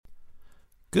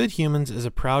Good Humans is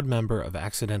a proud member of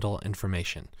Accidental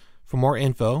Information. For more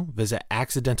info, visit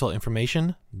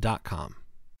accidentalinformation.com.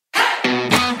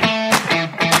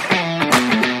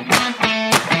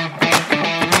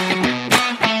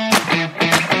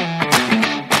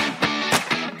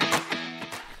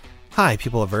 Hi,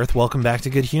 people of Earth. Welcome back to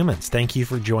Good Humans. Thank you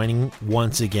for joining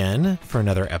once again for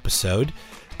another episode.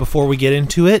 Before we get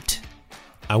into it,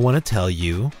 I want to tell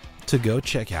you to go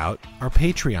check out our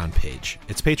Patreon page.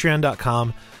 It's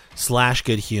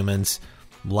patreon.com/goodhumans.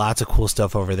 Lots of cool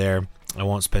stuff over there. I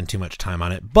won't spend too much time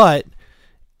on it, but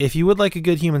if you would like a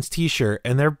Good Humans t-shirt,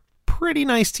 and they're pretty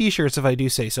nice t-shirts if I do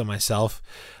say so myself,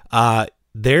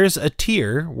 there's a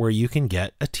tier where you can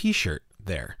get a t-shirt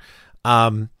there.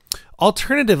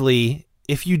 Alternatively,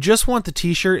 if you just want the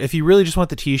t-shirt, if you really just want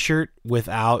the t-shirt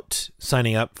without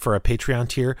signing up for a Patreon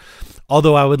tier,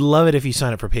 although I would love it if you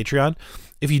sign up for Patreon,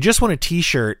 if you just want a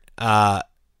t-shirt, go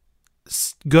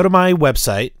to my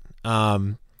website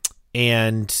and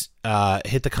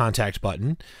hit the contact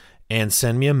button and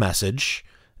send me a message,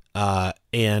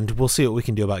 and we'll see what we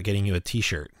can do about getting you a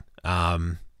t-shirt.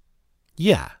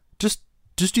 Just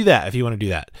do that if you want to do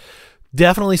that.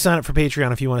 Definitely sign up for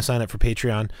Patreon if you want to sign up for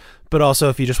Patreon, but also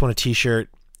if you just want a t-shirt,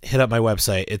 hit up my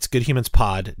website. It's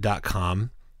goodhumanspod.com.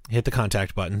 Hit the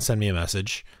contact button, send me a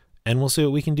message, and we'll see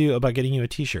what we can do about getting you a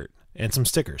t-shirt and some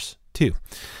stickers too.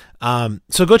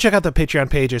 So go check out the Patreon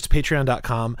page. It's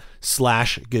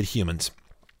patreon.com/goodhumans.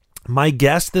 My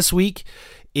guest this week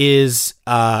is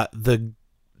the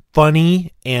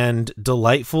funny and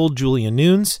delightful Julia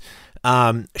Nunes.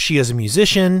 She is a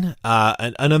musician,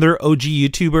 another OG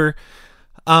YouTuber,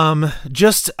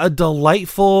 just a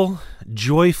delightful,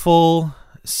 joyful,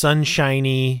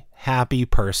 sunshiny, happy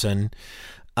person.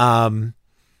 And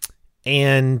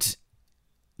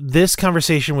this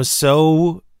conversation was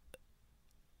so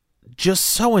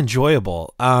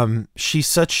enjoyable. She's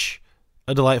such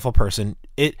a delightful person.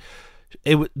 It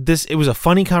was a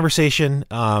funny conversation.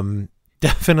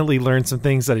 Definitely learned some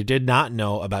things that I did not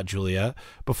know about Julia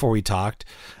before we talked.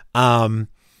 And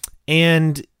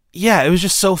yeah, it was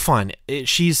just so fun.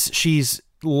 She's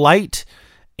light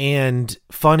and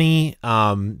funny.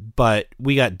 But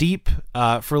we got deep,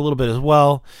 for a little bit as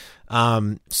well.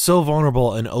 So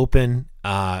vulnerable and open,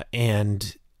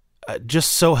 and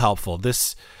just so helpful.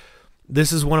 This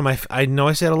is one of my, I know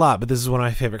I say it a lot, but this is one of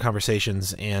my favorite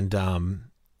conversations. And,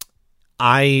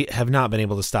 I have not been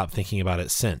able to stop thinking about it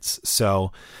since.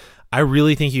 So I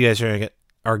really think you guys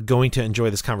are going to enjoy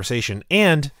this conversation.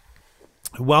 And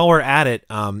while we're at it,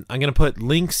 I'm going to put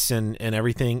links and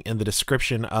everything in the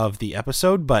description of the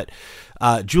episode. But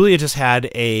Julia just had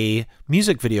a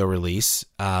music video release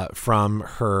from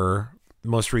her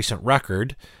most recent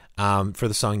record for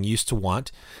the song Used to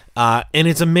Want. And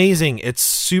it's amazing. It's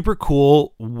super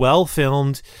cool, well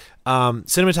filmed.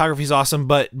 Cinematography is awesome,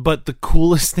 but the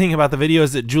coolest thing about the video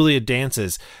is that Julia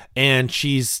dances, and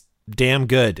she's damn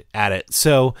good at it.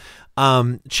 So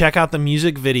check out the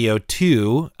music video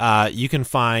too. You can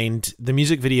find the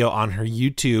music video on her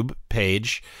YouTube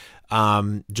page.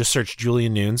 Just search Julia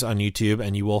Nunes on YouTube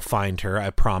and you will find her, I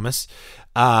promise.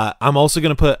 I'm also going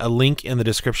to put a link in the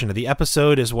description of the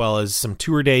episode, as well as some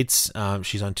tour dates.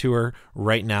 She's on tour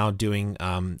right now doing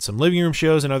some living room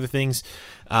shows and other things.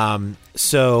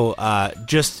 So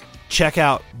just check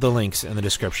out the links in the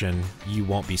description. You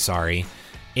won't be sorry.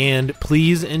 And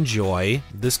please enjoy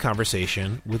this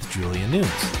conversation with Julia Nunes.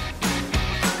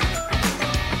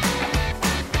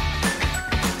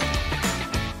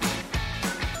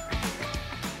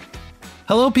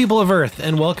 Hello, people of Earth,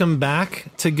 and welcome back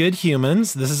to Good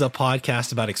Humans. This is a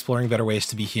podcast about exploring better ways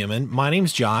to be human. My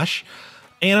name's Josh,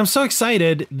 and I'm so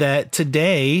excited that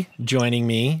today joining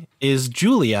me is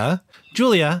Julia.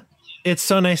 Julia, it's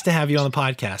so nice to have you on the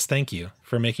podcast. Thank you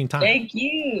for making time. Thank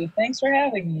you. Thanks for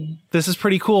having me. This is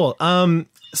pretty cool.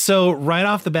 So right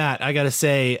off the bat, I got to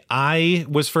say, I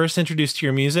was first introduced to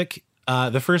your music.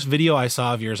 The first video I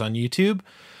saw of yours on YouTube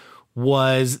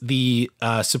was the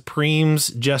Supremes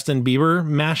Justin Bieber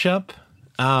mashup.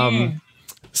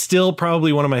 Still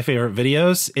probably one of my favorite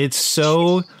videos. It's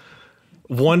so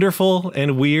wonderful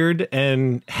and weird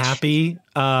and happy.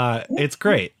 It's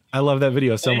great. I love that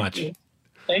video so much. You.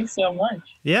 Thanks so much.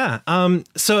 Yeah.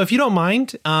 So if you don't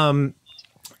mind, I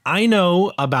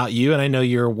know about you and I know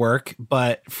your work,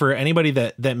 but for anybody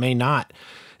that may not,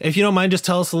 if you don't mind, just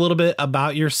tell us a little bit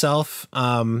about yourself.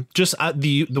 Just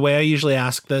the way I usually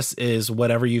ask this is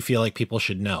whatever you feel like people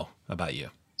should know about you.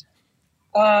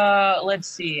 Let's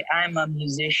see. I'm a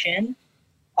musician.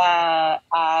 I've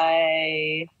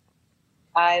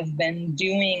been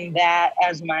doing that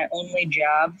as my only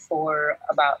job for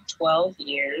about 12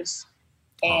 years.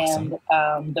 And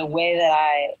Awesome. the way that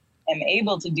I am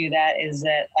able to do that is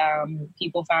that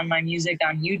people found my music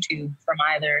on YouTube from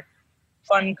either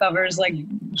fun covers like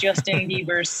Justin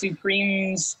Bieber's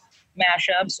Supremes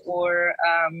mashups or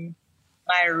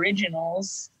my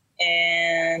originals.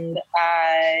 And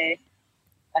I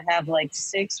have like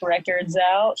 6 records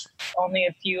out. Only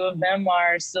a few of them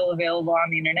are still available on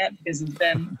the internet because it's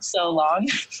been so long.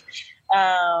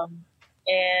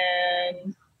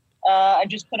 And I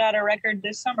just put out a record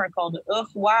this summer called Ugh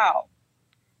Wow.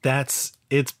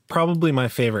 It's probably my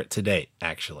favorite to date,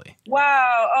 actually.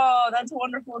 Wow. Oh, that's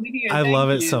wonderful to hear. I Thank love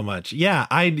it you. so much. Yeah,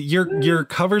 your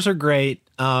covers are great.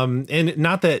 And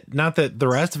not that the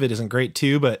rest of it isn't great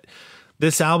too, but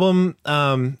this album,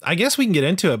 I guess we can get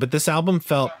into it, but this album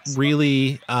felt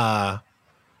really like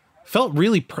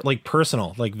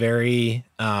personal, like very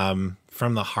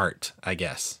from the heart, I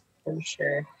guess. For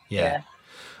sure. Yeah.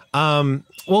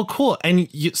 Well, cool. And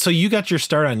so you got your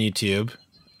start on YouTube.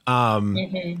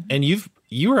 And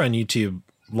you were on YouTube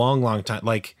long time.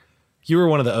 Like you were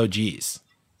one of the OGs.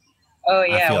 Oh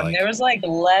yeah, when like. there was like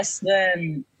less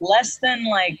than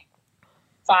like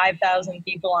 5,000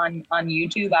 people on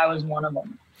YouTube, I was one of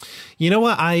them. You know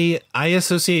what? I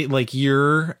associate like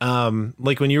your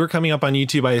like when you were coming up on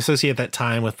YouTube, I associate that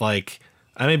time with like,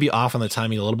 I may be off on the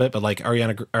timing a little bit, but like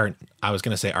Ariana, or I was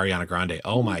going to say Ariana Grande.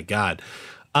 Oh my God.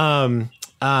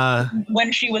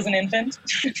 When she was an infant.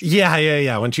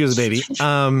 Yeah. When she was a baby.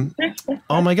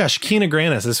 Oh my gosh. Kina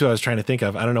Grannis is who I was trying to think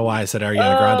of. I don't know why I said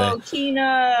Ariana Grande. Oh,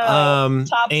 Kina.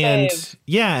 Top and fave.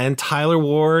 Yeah. And Tyler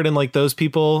Ward and like those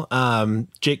people,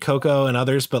 Jake Coco and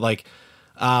others, but like,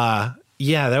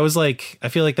 yeah, that was like, I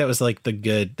feel like that was like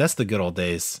that's the good old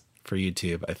days for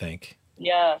YouTube, I think.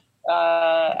 Yeah.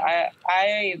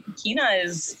 Kina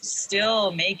is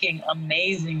still making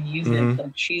amazing music.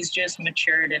 Like she's just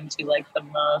matured into like the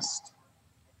most.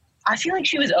 I feel like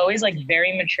she was always like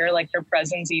very mature. Like her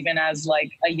presence, even as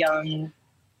like a young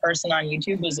person on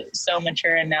YouTube, was so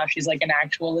mature, and now she's like an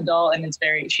actual adult, and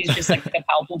she's just like a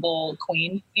palpable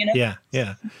queen, you know?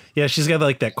 Yeah. She's got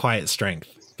like that quiet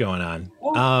strength going on.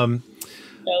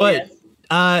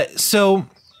 So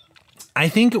I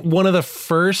think one of the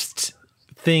first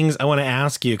things I want to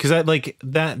ask you, because I like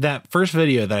that first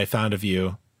video that I found of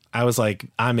you, I was like,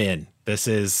 I'm in. This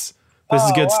is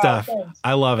good stuff. Thanks.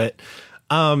 I love it.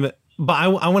 But I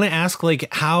want to ask,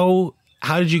 like, how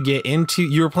did you get into?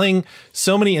 You were playing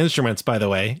so many instruments, by the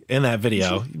way, in that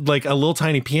video, like a little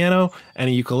tiny piano and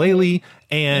a ukulele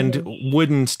and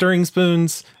wooden stirring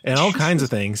spoons and all kinds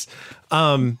of things.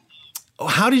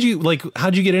 How'd you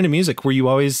get into music? Were you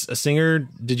always a singer?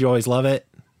 Did you always love it?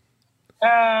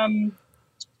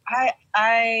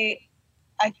 I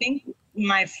think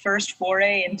my first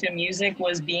foray into music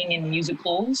was being in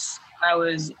musicals.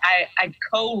 I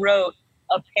co-wrote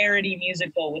a parody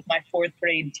musical with my 4th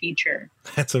grade teacher.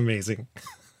 That's amazing.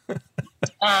 And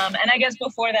I guess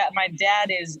before that, my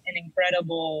dad is an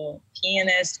incredible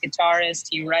pianist, guitarist.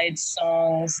 He writes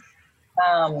songs.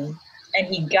 And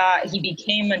he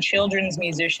became a children's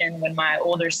musician when my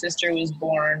older sister was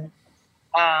born,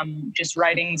 just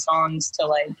writing songs to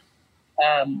like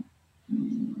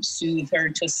soothe her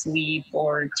to sleep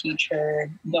or teach her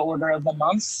the order of the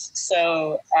months.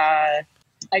 So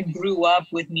I grew up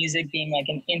with music being like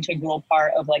an integral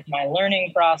part of like my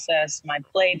learning process, my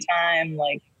playtime,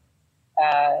 like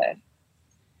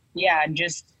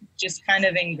just kind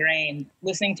of ingrained.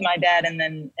 Listening to my dad, and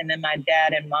then my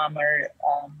dad and mom are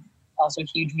also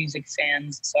huge music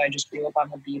fans, so I just grew up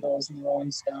on the Beatles and the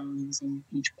Rolling Stones and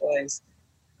Beach Boys.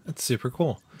 That's super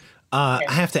cool. I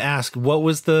have to ask, what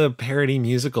was the parody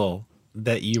musical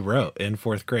that you wrote in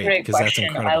 4th grade? Great question.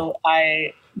 That's incredible.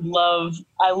 I love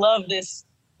this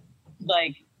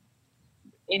like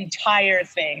entire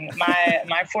thing.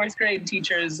 My 4th grade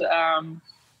teacher's a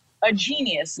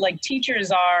genius. Like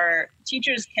teachers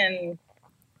can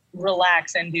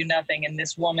relax and do nothing, and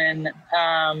this woman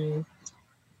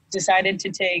decided to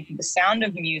take the sound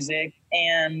of music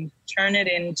and turn it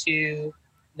into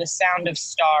the sound of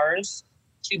stars,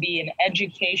 to be an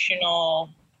educational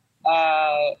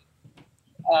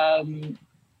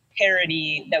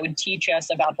parody that would teach us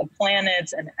about the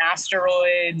planets and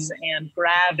asteroids and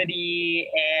gravity,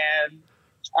 and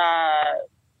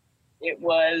it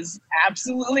was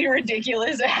absolutely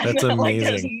ridiculous. That's amazing. Like,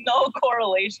 there's no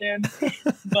correlation,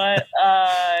 but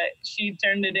she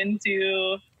turned it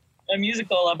into a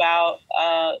musical about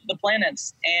the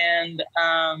planets, and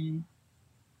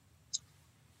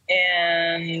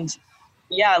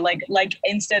yeah, like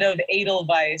instead of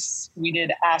Edelweiss, we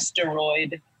did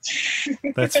Asteroid.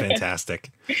 That's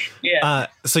fantastic. Yeah.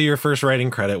 So your first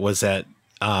writing credit was at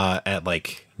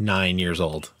like 9 years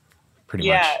old, pretty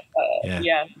much.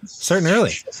 Yeah. Starting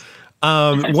early.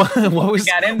 What was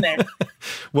got in there?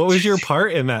 What was your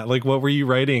part in that? Like, what were you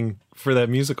writing for that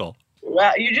musical?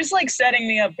 Well, you're just like setting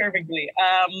me up perfectly.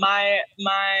 My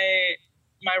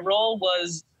role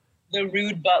was the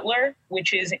rude butler,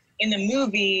 which is in the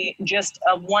movie just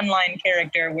a one-line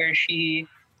character where she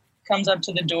comes up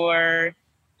to the door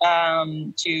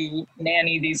to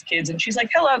nanny these kids, and she's like,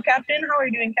 "Hello, Captain. How are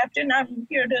you doing, Captain? I'm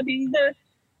here to be the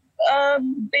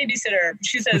babysitter."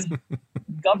 She says,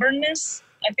 "Governess,"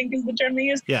 I think is the term they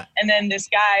use. Yeah. And then this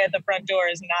guy at the front door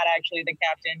is not actually the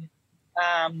captain,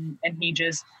 and he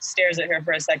just stares at her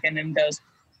for a second and goes,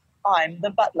 "I'm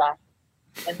the butler."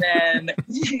 And then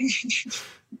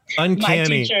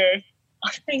uncanny. My teacher,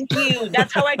 thank you.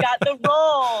 That's how I got the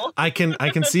role. I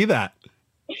can see that.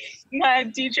 My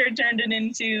teacher turned it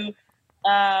into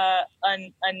a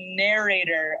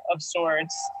narrator of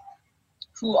sorts,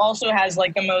 who also has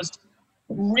like the most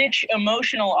rich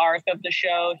emotional arc of the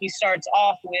show. He starts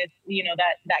off with,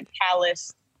 that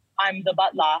callous, "I'm the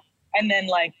butler," and then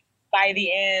like by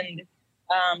the end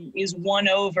is won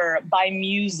over by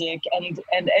music and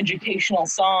educational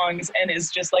songs, and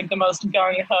is just like the most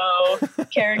gung-ho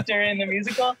character in the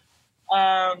musical.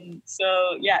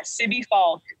 So yeah, Sibby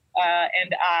Falk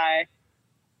and I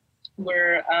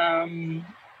were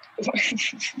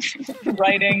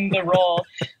writing the role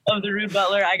of the rude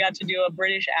butler. I got to do a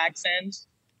British accent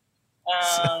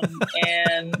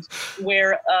and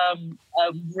wear a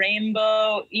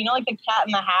rainbow, like the Cat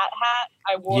in the Hat hat.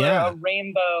 I wore a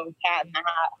rainbow Cat in the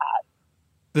Hat hat.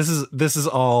 This is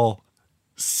all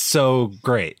so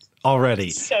great already.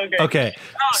 So great. Okay.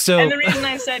 And the reason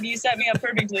I said you set me up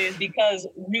perfectly is because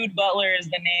Rude Butler is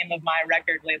the name of my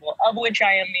record label, of which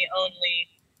I am the only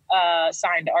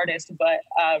signed artist, but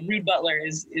Rude Butler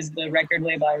is the record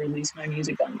label I release my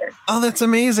music under. Oh, that's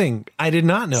amazing. I did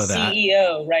not know that.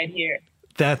 CEO right here.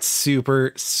 That's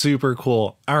super, super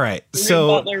cool. All right. Rude So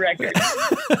Butler Records.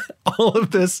 all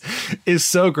of this is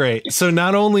so great. So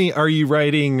not only are you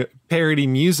writing parody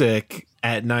music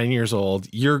at 9 years old,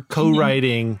 you're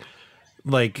co-writing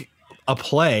like a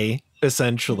play,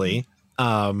 essentially.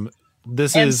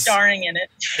 This and is starring in it.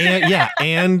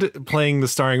 and playing the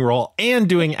starring role and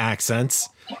doing accents.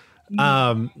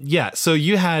 So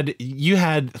you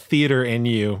had theater in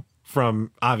you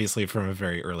from a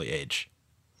very early age.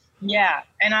 Yeah,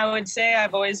 and I would say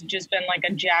I've always just been like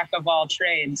a jack of all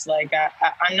trades. Like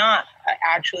I'm not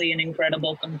actually an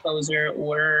incredible composer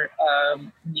or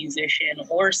musician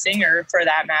or singer for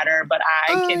that matter, but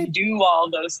I can do all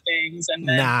those things, and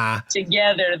then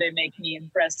together they make me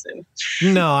impressive.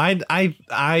 No,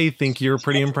 I think you're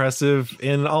pretty impressive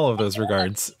in all of those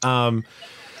regards.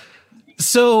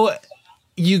 So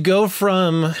you go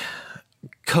from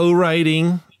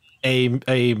co-writing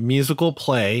a musical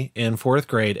play in 4th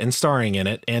grade and starring in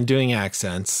it and doing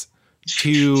accents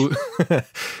to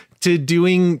to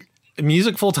doing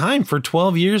music full time for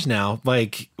 12 years now.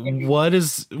 Like, how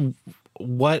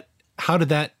did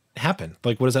that happen?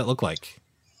 Like, what does that look like?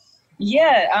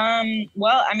 Yeah.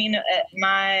 Well, I mean,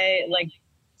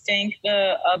 thank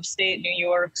the upstate New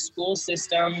York school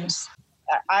systems.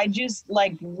 I just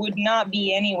would not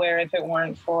be anywhere if it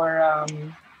weren't for,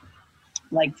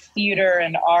 theater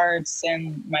and arts.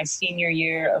 And my senior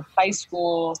year of high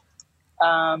school,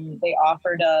 they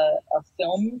offered a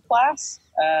film class,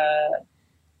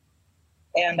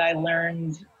 and I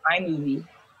learned iMovie.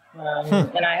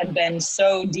 And I had been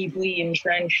so deeply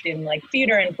entrenched in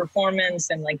theater and performance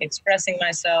and expressing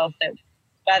myself that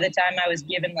by the time I was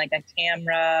given a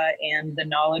camera and the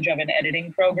knowledge of an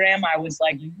editing program, I was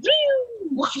like,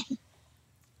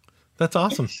 That's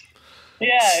awesome.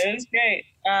 Yeah, it was great.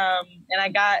 And I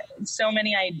got so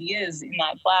many ideas in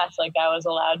that class. I was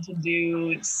allowed to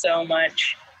do so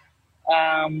much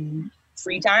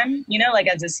free time,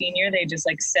 as a senior, they just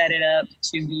set it up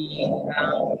to be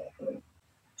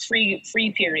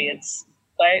free periods.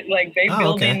 Right? They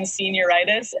build in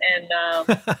senioritis, and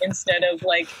instead of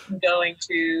going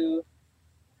to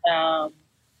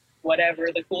whatever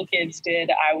the cool kids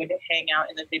did, I would hang out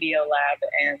in the video lab,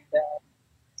 and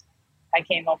I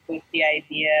came up with the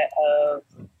idea of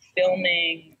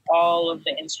filming all of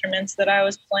the instruments that I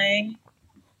was playing,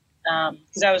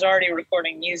 because I was already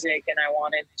recording music and I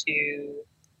wanted to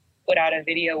put out a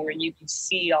video where you could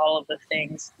see all of the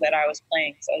things that I was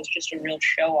playing. So it was just a real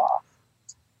show off.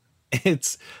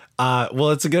 It's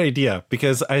it's a good idea,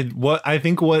 because I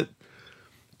think what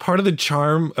part of the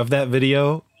charm of that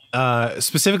video,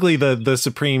 specifically the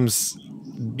Supremes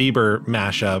Bieber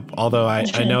mashup, although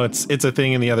I know it's a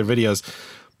thing in the other videos,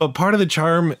 but part of the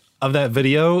charm of that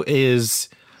video is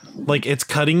like it's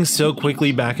cutting so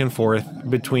quickly back and forth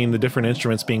between the different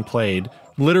instruments being played,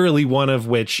 literally one of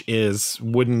which is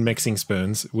wooden mixing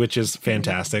spoons, which is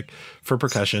fantastic for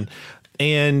percussion.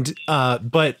 And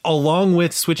but along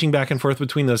with switching back and forth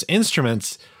between those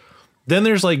instruments, then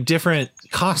there's like different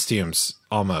costumes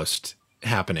almost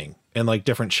happening and like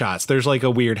different shots. There's like a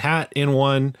weird hat in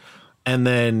one, and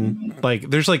then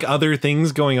like there's like other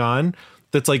things going on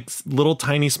that's like little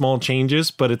tiny small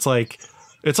changes, but it's like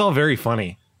it's all very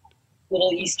funny.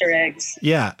 Little Easter eggs.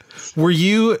 Yeah.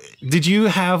 Did you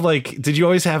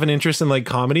always have an interest in like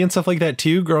comedy and stuff like that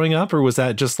too growing up, or was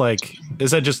that just like,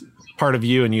 is that just part of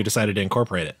you and you decided to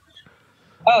incorporate it?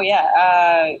 Oh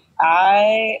yeah.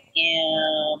 I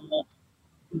am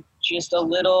just a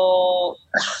little,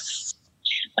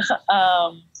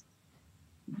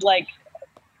 like,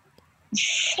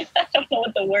 I don't know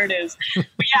what the word is, but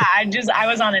yeah, I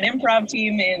was on an improv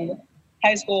team in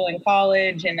high school and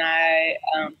college, and I,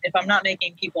 if I'm not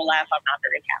making people laugh, I'm not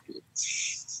very happy.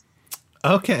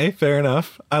 Okay, fair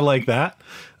enough. I like that.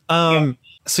 So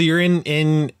you're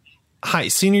in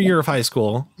senior year of high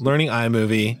school, learning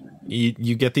iMovie.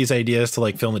 You get these ideas to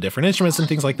like film the different instruments and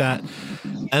things like that,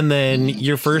 and then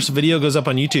your first video goes up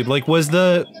on YouTube. Like, was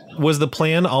the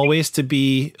plan always to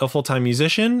be a full-time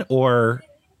musician, or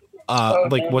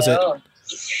what was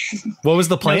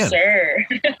the plan? No, sir.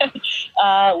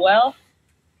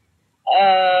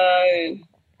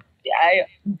 I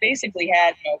basically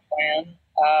had no plan,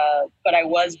 but I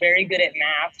was very good at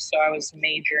math, so I was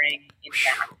majoring in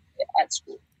math at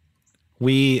school.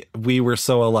 We were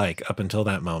so alike up until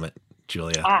that moment,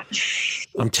 Julia.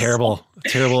 I'm terrible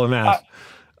at math.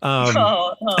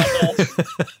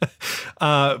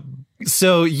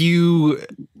 So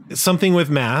something with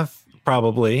math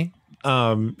probably.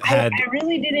 I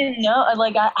really didn't know.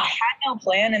 Like I had no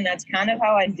plan, and that's kind of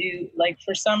how I do. Like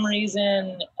for some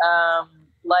reason,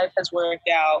 life has worked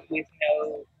out with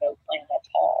no plan at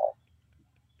all.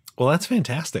 Well, that's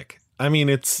fantastic. I mean,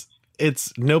 it's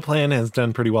no plan has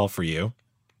done pretty well for you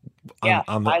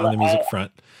on the music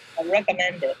front. I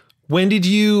recommend it. When did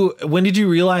you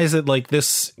realize that like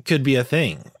this could be a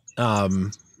thing?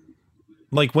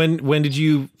 Like when did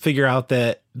you figure out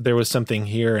that there was something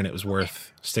here and it was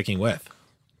worth sticking with?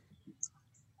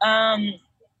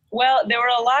 Well, there were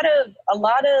a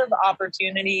lot of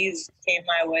opportunities came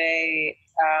my way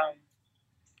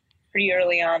pretty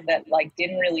early on that like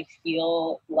didn't really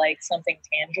feel like something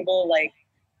tangible. Like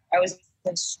I was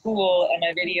in school and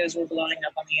my videos were blowing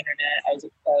up on the internet. I was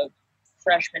a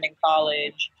freshman in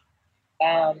college.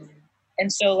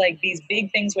 And so like these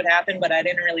big things would happen, but I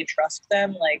didn't really trust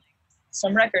them. Like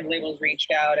some record labels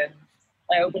reached out and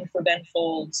I opened for Ben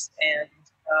Folds, and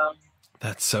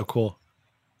that's so cool.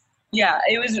 Yeah,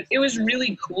 it was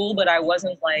really cool, but I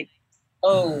wasn't like,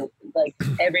 oh, like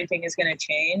everything is going to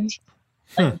change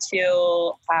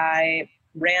until I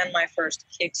ran my first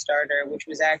Kickstarter, which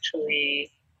was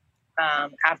actually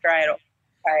after I'm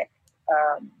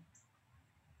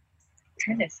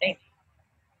trying to think.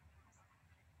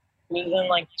 It was in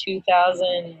like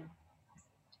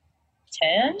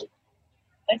 2010,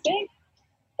 I think.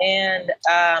 And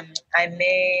I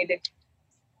made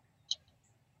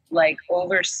like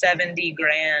over 70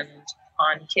 grand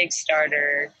on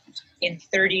Kickstarter in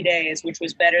 30 days, which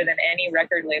was better than any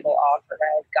record label offer I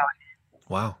had gotten.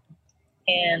 Wow.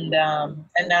 And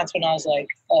that's when I was like,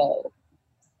 oh,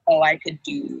 I could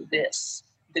do this.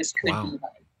 This could be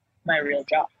my real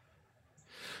job.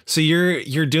 So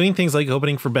you're doing things like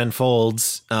opening for Ben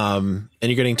Folds, and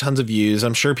you're getting tons of views.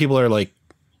 I'm sure people are like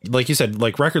you said,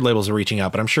 like record labels are reaching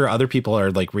out, but I'm sure other people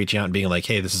are like reaching out and being like,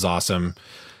 hey, this is awesome.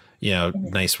 You know,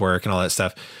 nice work and all that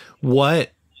stuff.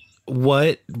 What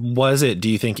was it, do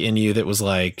you think, in you that was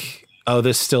like, oh,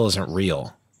 this still isn't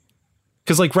real?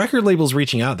 Because like record labels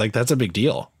reaching out, like that's a big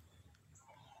deal.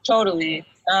 Totally.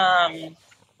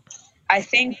 I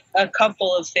think a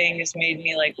couple of things made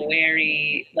me like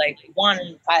wary. Like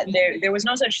one, there was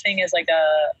no such thing as like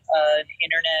an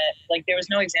internet, like there was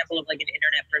no example of like an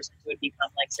internet person who would become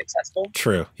like successful.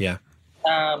 True. Yeah.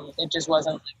 It just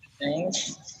wasn't like a thing.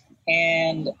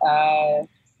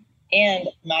 And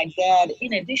my dad,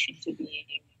 in addition to being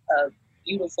a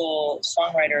beautiful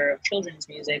songwriter of children's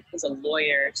music, is a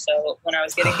lawyer. So when I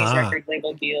was getting these record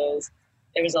label deals,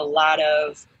 there was a lot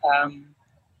of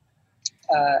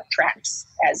traps,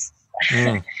 as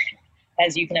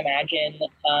as you can imagine.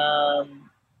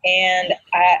 And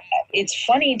it's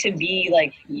funny to be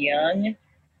like young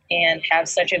and have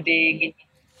such a big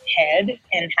head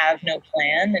and have no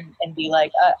plan and be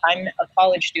like, I'm a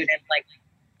college student, like,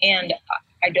 and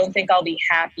I don't think I'll be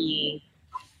happy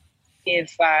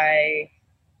if I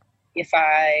if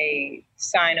I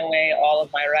sign away all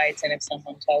of my rights, and if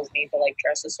someone tells me to like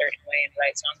dress a certain way and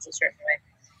write songs a certain way,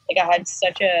 like I had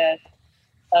such a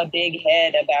big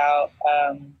head about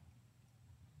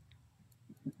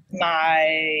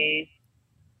my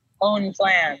own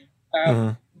plan,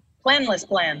 planless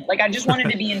plan. Like I just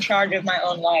wanted to be in charge of my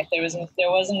own life. There wasn't.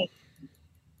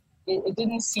 It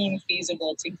didn't seem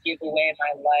feasible to give away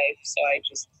my life, so I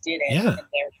just did it. Yeah. And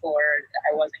therefore,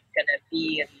 I wasn't gonna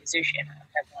be a musician.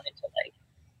 I wanted to like,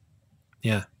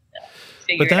 yeah,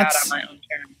 figure it out on my own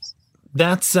terms.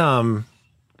 That's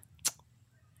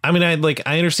I mean, I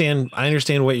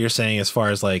understand what you're saying as far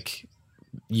as like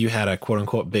you had a quote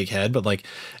unquote big head, but like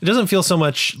it doesn't feel so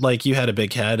much like you had a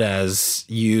big head as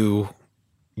you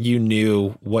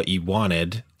knew what you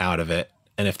wanted out of it,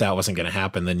 and if that wasn't going to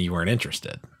happen, then you weren't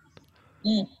interested.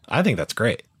 I think that's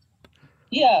great.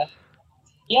 Yeah,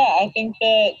 I think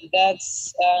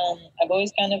that's I've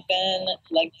always kind of been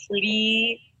like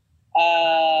pretty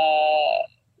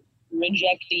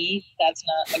rejectee. That's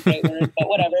not a great word, but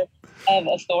whatever. Of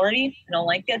authority, I don't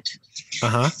like it.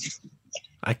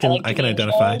 I can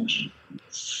identify.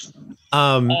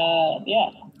 Yeah.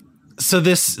 So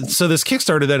this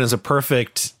Kickstarter then is a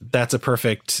perfect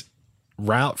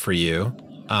route for you,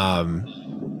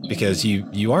 because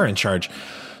you are in charge.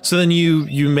 So then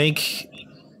you make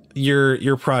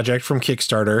your project from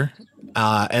Kickstarter,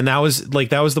 and that was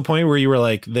the point where you were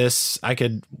like,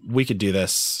 we could do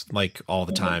this like all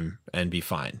the time and be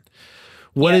fine.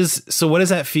 What is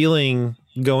that feeling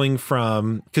going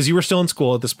from, because you were still in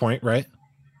school at this point, right?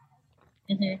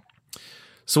 Mm-hmm.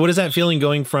 So what is that feeling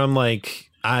going from like,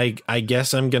 I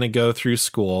guess I'm going to go through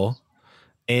school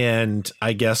and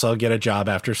I guess I'll get a job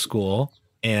after school,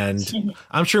 and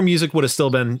I'm sure music would have still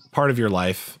been part of your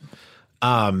life.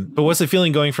 But what's the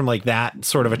feeling going from like that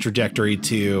sort of a trajectory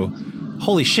to,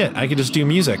 holy shit, I could just do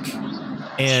music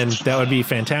and that would be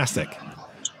fantastic?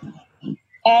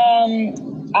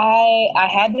 I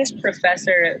had this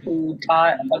professor who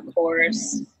taught a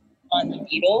course on the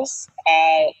Beatles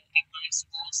at my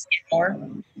school, Skidmore.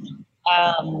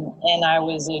 And I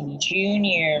was a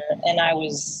junior, and I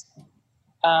was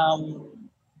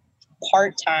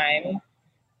part-time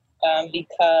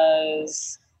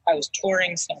because I was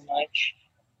touring so much.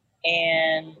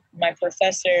 And my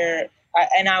professor,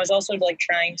 and I was also like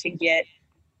trying to get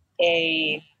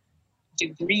a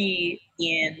degree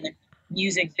in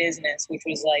music business, which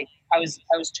was like I was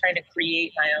trying to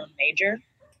create my own major,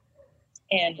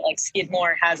 and like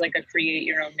Skidmore has like a create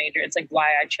your own major. It's like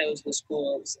why I chose the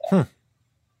schools.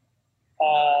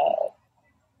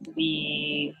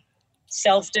 The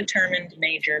self-determined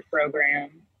major program,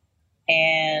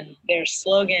 and their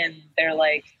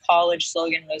like college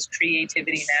slogan was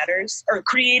creativity matters, or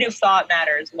creative thought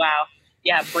matters. Wow,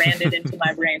 yeah, branded into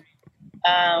my brain.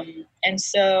 And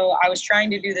so I was trying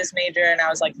to do this major, and I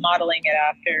was like modeling it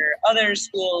after other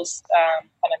schools,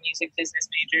 kind of music business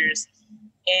majors,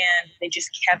 and they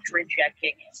just kept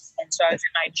rejecting it. And so I was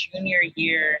in my junior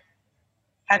year,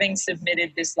 having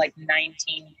submitted this like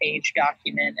 19-page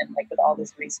document and like with all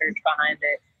this research behind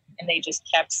it, and they just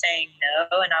kept saying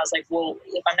no. And I was like, well,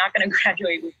 if I'm not going to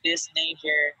graduate with this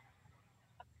major,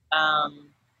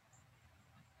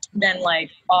 then like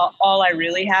all I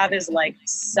really have is like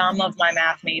some of my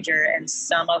math major and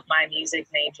some of my music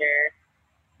major,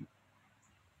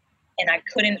 and I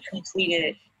couldn't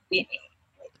complete it.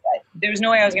 There was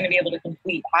no way I was going to be able to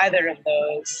complete either of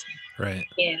those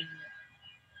in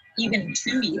even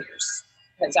 2 years,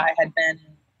 because I had been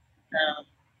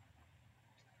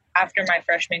after my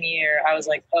freshman year, I was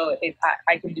like, oh,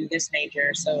 I can do this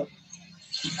major. So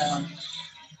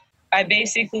I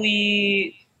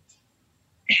basically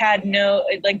had no,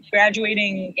 like,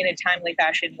 graduating in a timely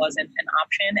fashion wasn't an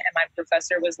option. And my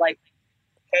professor was like,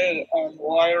 hey,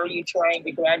 why are you trying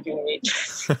to graduate?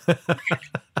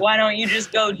 Why don't you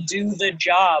just go do the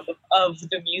job of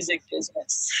the music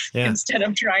business instead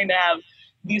of trying to have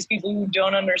these people who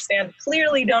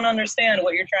clearly don't understand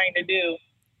what you're trying to do,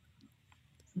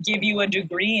 give you a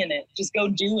degree in it. Just go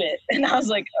do it. And I was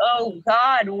like, oh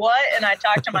God, what? And I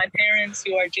talked to my parents,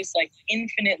 who are just like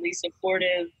infinitely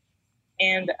supportive.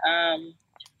 And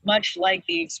much like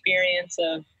the experience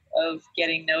of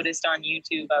getting noticed on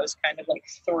YouTube, I was kind of like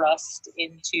thrust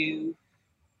into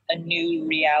a new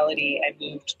reality. I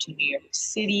moved to New York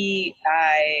City.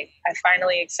 I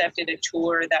finally accepted a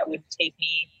tour that would take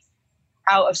me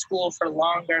out of school for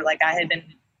longer. Like I'd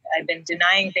been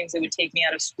denying things that would take me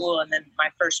out of school. And then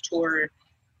my first tour,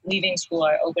 leaving school,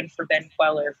 I opened for Ben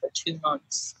Queller for 2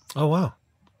 months. Oh, wow.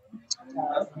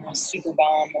 Super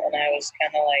bomb. And I was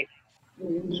kind of like,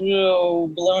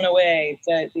 blown away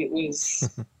that it was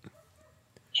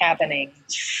happening.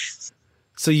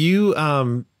 So you,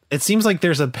 it seems like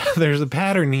there's a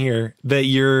pattern here that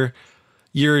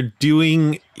you're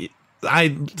doing.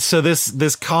 So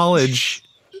this college,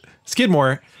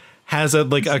 Skidmore, has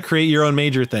a create your own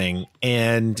major thing,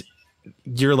 and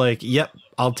you're like, yep,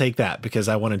 I'll take that because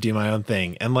I want to do my own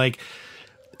thing. And like,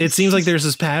 it seems like there's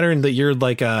this pattern that you're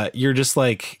like, you're just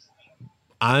like,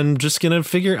 I'm just going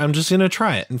to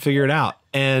try it and figure it out.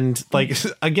 And like,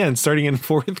 again, starting in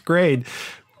 4th grade,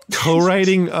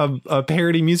 co-writing a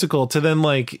parody musical to then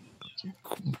like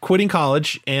quitting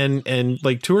college and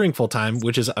like touring full time,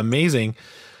 which is amazing.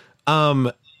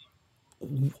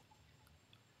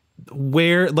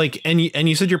 Where like, and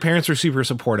you said your parents were super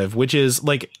supportive, which is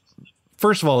like,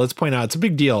 first of all, let's point out, it's a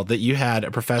big deal that you had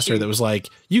a professor that was like,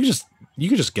 you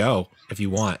could just go if you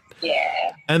want.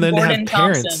 Yeah. And then Gordon to have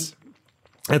parents, Thompson.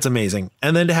 that's amazing.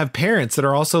 And then to have parents that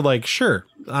are also like, sure,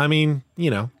 I mean,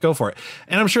 go for it.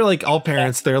 And I'm sure like all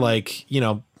parents, they're like,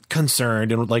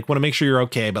 concerned and like want to make sure you're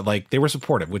okay, but like they were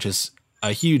supportive, which is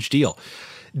a huge deal.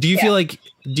 Do you feel like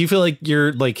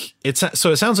you're like,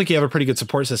 so it sounds like you have a pretty good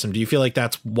support system. Do you feel like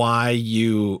that's why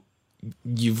you've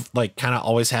like kind of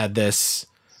always had this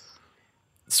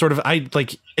sort of,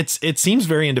 it seems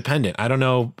very independent. I don't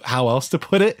know how else to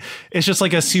put it. It's just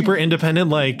like a super independent,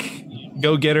 like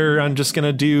go getter. I'm just going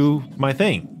to do my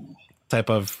thing type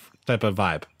of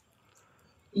vibe.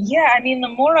 Yeah. I mean, the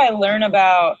more I learn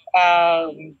about,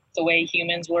 the way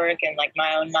humans work and like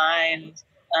my own mind,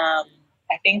 I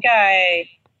think I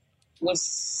was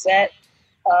set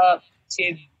up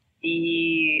to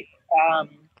be,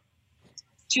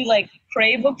 to like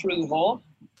crave approval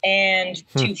and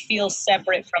to feel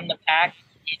separate from the pack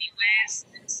anyways.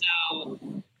 And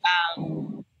so,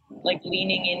 like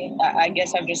leaning in, I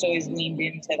guess I've just always leaned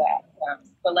into that.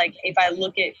 But like, if I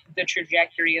look at the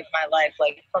trajectory of my life,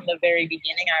 like from the very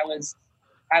beginning,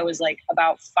 I was like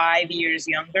about 5 years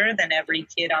younger than every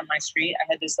kid on my street. I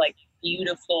had this like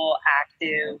beautiful,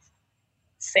 active,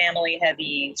 family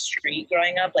heavy street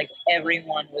growing up. Like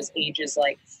everyone was ages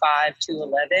like 5 to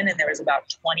 11, and there was about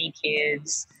 20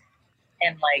 kids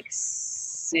and like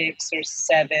 6 or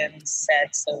 7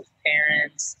 sets of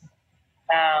parents.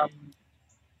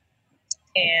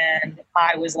 And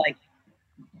I was like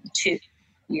 2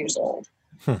 years old.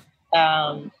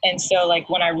 And so like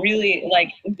when I really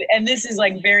like, and this is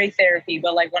like very therapy,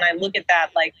 but like when I look at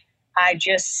that, like I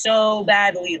just so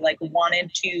badly like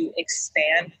wanted to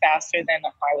expand faster than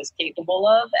I was capable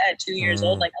of at 2 years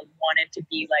old. Like I wanted to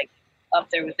be like up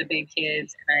there with the big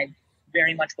kids, and I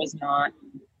very much was not.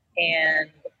 And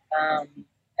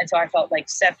so I felt like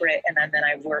separate. And then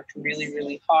I worked really,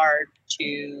 really hard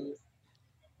to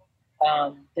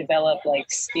develop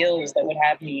like skills that would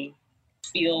have me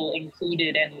feel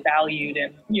included and valued,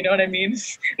 and you know what I mean?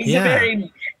 It's a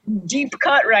very deep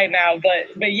cut right now,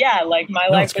 but yeah, like my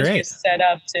life was just set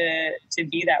up to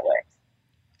be that way.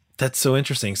 That's so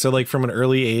interesting. So like from an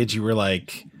early age, you were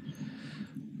like,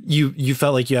 you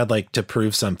felt like you had like to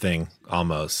prove something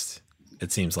almost,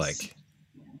 it seems like.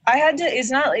 I had to, it's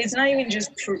not even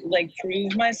just prove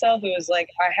myself. It was like,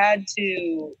 I had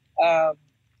to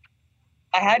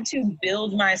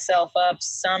build myself up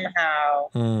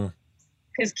somehow.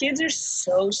 Because kids are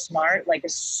so smart, like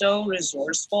so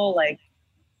resourceful. Like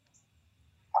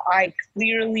I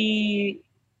clearly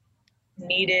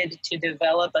needed to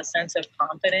develop a sense of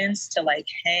confidence to like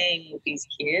hang with these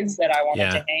kids that I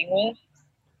wanted to hang with.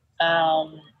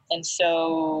 And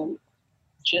so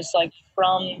just like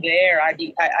from there,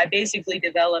 I basically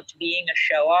developed being a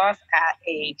show off at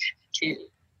age 2.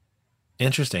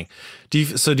 Interesting. Do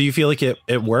you feel like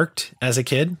it worked as a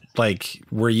kid? Like,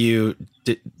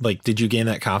 did you gain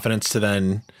that confidence to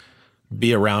then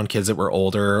be around kids that were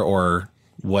older or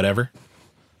whatever?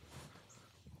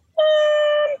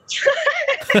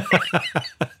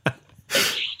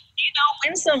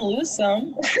 Win some, lose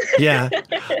some. Yeah.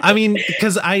 I mean,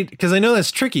 because I know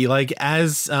that's tricky. Like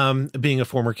as being a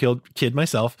former kid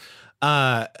myself,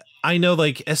 I know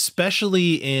like,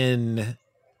 especially in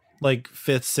like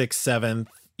 5th, 6th,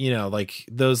 7th, like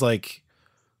those like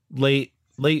late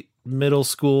middle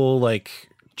school, like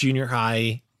junior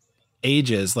high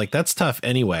ages, like that's tough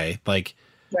anyway. Like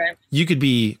you could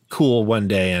be cool one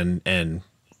day and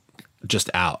just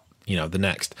out, the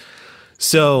next.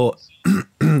 So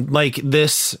like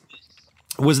this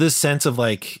sense of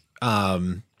like, I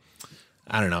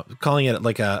don't know, calling it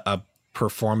like a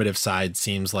performative side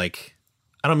seems like,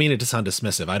 I don't mean it to sound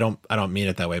dismissive. I don't mean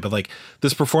it that way, but like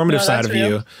this performative side of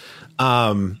real.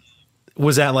 You,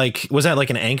 was that like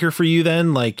an anchor for you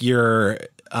then? Like you're,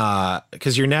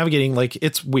 cause you're navigating, like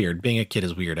it's weird. Being a kid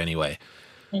is weird anyway.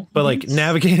 But like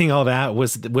navigating all that,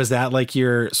 was that like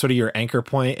your sort of your anchor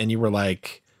point, and you were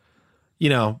like, you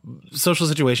know, social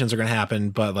situations are going to happen,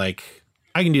 but like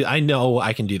I know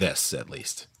I can do this at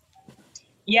least.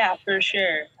 Yeah, for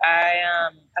sure.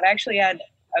 I've actually had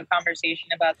a conversation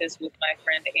about this with my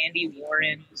friend Andy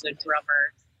Warren, who's a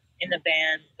drummer in the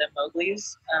band The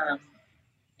Mowgli's,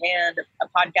 and a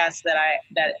podcast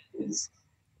that is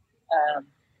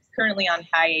currently on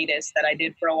hiatus that I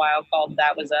did for a while called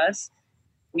That Was Us.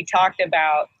 We talked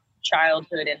about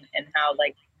childhood and how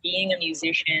like being a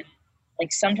musician,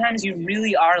 like sometimes you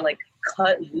really are like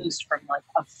cut loose from like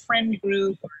a friend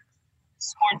group or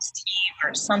sports team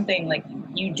or something. Like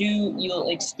you'll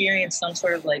experience some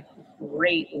sort of like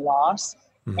great loss.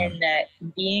 Mm-hmm. And that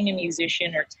being a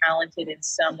musician or talented in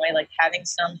some way, like having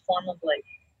some form of like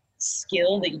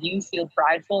skill that you feel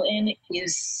prideful in,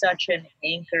 is such an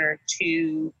anchor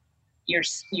to your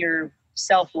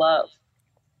self-love.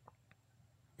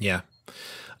 Yeah.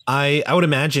 I would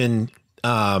imagine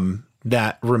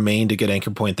that remained a good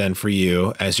anchor point then for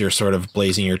you as you're sort of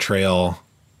blazing your trail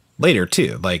later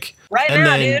too. Like right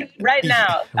now, dude, right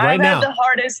now. I've had the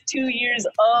hardest 2 years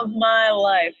of my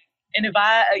life. And if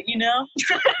I, you know.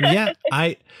 Yeah,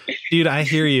 I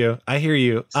hear you.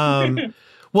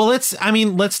 Well,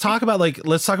 let's talk about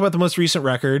the most recent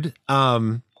record.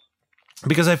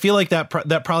 Because I feel like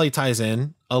that probably ties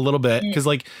in a little bit, because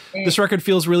like this record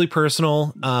feels really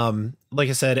personal. Like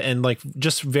I said, and like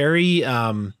just very,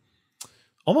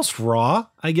 almost raw,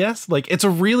 I guess. Like it's a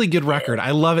really good record.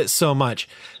 I love it so much.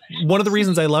 One of the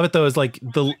reasons I love it though is like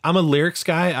I'm a lyrics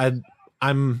guy.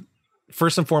 I'm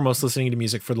first and foremost listening to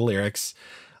music for the lyrics.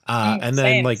 And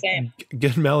then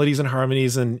good melodies and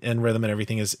harmonies and rhythm and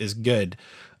everything is good.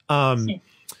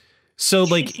 So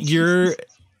like you're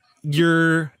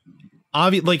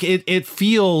obvious, like it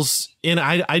feels, and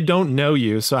I don't know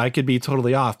you, so I could be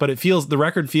totally off, but the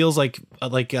record feels like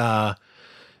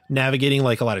navigating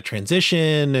like a lot of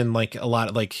transition and like a lot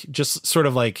of like just sort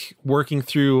of like working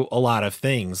through a lot of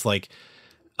things, like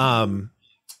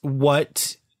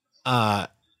what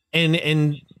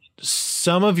and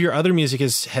some of your other music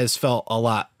has felt a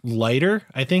lot lighter,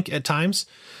 I think, at times.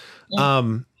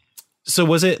 So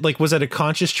was it a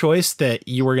conscious choice that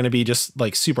you were going to be just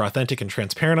like super authentic and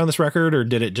transparent on this record, or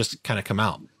did it just kind of come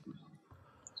out?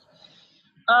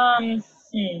 I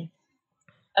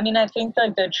mean, I think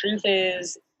like the truth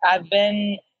is I've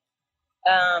been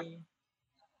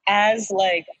as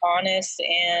like honest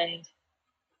and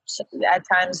at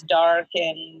times dark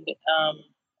and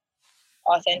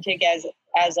authentic as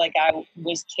like I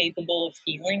was capable of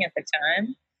feeling at the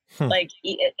time. Like,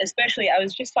 especially, I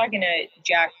was just talking to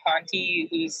Jack Conte,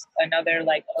 who's another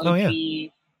like OG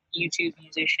YouTube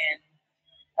musician.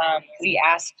 He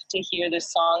asked to hear the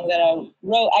song that I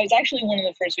wrote. I was actually one of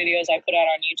the first videos I put out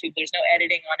on YouTube. There's no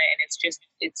editing on it, and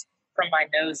it's from my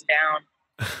nose down.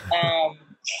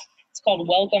 It's called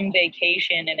Welcome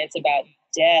Vacation, and it's about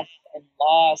death and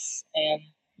loss and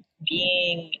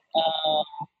being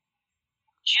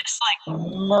just like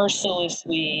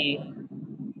mercilessly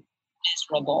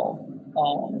miserable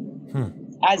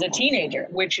as a teenager,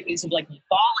 which is like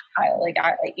volatile. Like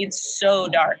it's so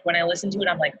dark. When I listen to it,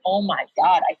 I'm like, oh my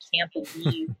God, I can't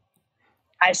believe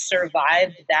I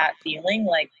survived that feeling.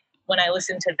 Like when I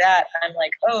listen to that, I'm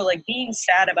like, oh, like being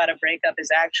sad about a breakup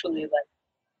is actually like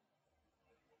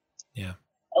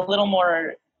a little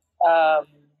more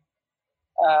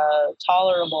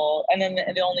tolerable. And then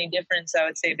the only difference I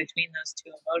would say between those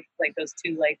two emotions, like those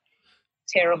two like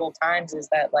terrible times, is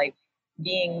that like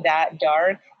being that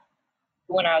dark,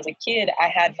 when I was a kid, I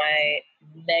had my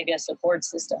mega support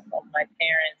system of my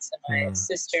parents and my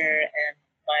sister and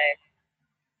my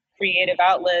creative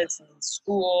outlets and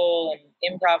school and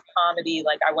improv comedy.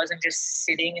 Like I wasn't just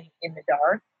sitting in the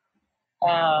dark.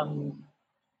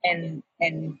 And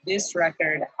this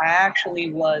record, I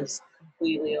actually was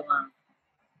completely alone.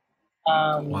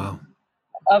 Wow.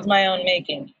 Of my own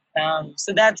making.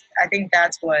 So I think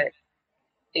that's what,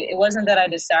 it wasn't that I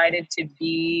decided to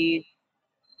be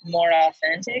more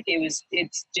authentic. It's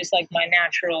just like my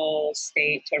natural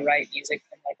state to write music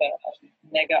from like a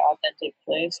mega authentic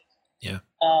place. Yeah.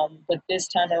 But this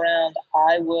time around,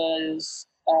 I was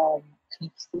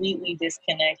completely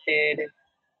disconnected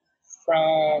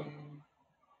from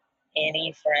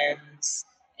any friends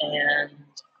and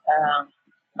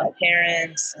my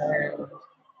parents and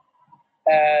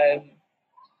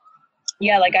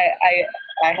like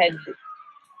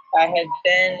I had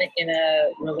been in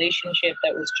a relationship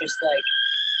that was just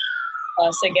like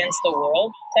us against the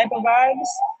world type of vibes.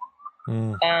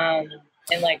 And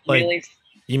like really.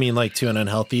 You mean like to an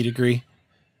unhealthy degree?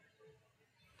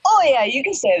 Oh yeah, you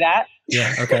can say that.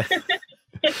 Yeah. Okay.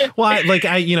 Well,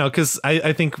 because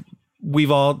I think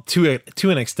we've all to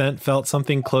an extent felt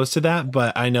something close to that,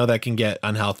 but I know that can get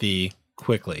unhealthy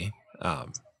quickly.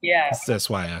 Yeah. That's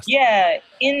why I asked. Yeah.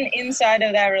 Inside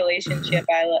of that relationship,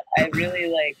 I really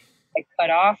like, I cut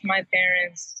off my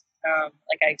parents.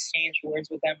 Like I exchanged words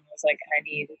with them. I was like, I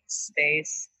need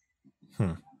space.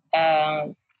 Hmm.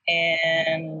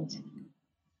 And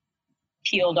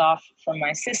peeled off from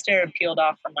my sister, peeled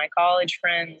off from my college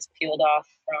friends, peeled off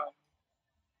from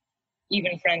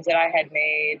even friends that I had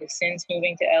made since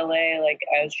moving to LA. Like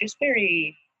I was just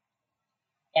very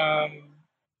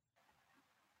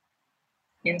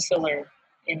insular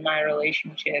in my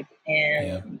relationship,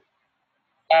 and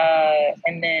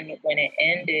then when it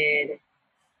ended,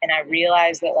 and I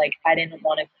realized that like I didn't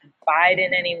want to confide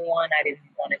in anyone, I didn't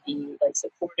want to be like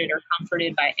supported or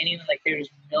comforted by anyone. Like there's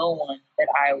no one that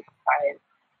I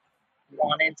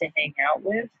wanted to hang out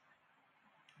with.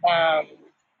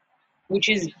 Which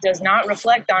does not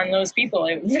reflect on those people.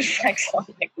 It reflects on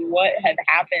like what had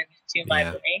happened to my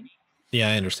brain. Yeah,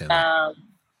 I understand that.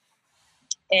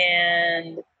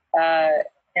 And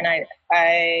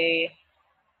I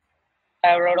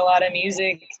wrote a lot of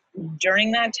music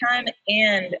during that time,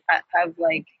 and I've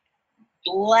like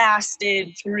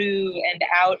blasted through and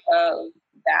out of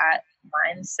that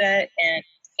mindset, and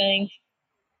thank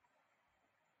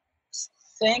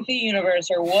the universe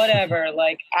or whatever.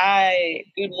 Like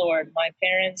good Lord, my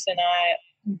parents and I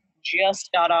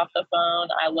just got off the phone.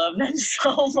 I love them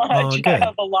so much. I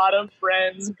have a lot of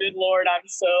friends. Good Lord, I'm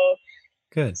so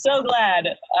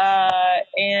glad.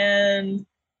 And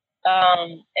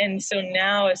so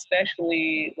now,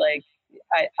 especially, like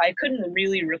I couldn't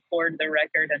really record the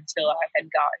record until I had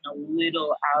gotten a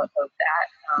little out of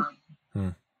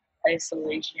that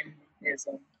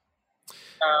isolationism.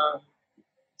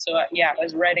 So yeah, I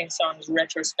was writing songs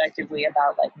retrospectively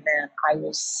about like, man, I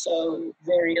was so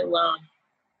very alone.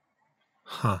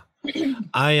 Huh.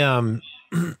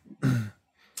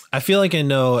 I feel like I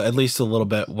know at least a little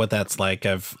bit what that's like.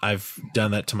 I've done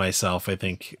that to myself, I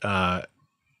think,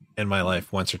 in my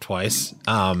life once or twice.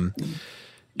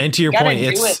 And to your point,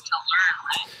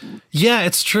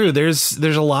 it's true. There's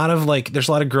a lot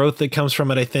of growth that comes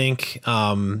from it. I think,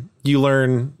 you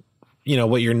learn,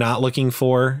 what you're not looking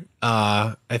for,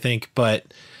 I think, and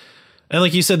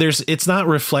like you said, it's not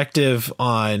reflective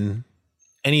on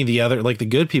any of the other, like the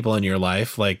good people in your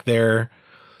life. Like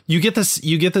you get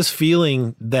this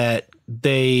feeling that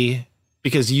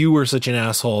because you were such an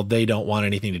asshole, they don't want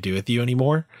anything to do with you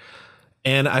anymore.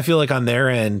 And I feel like on their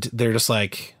end, they're just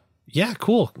like, yeah,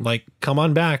 cool. Like, come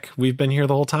on back. We've been here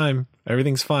the whole time.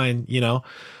 Everything's fine, And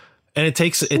it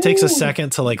takes a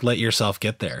second to like let yourself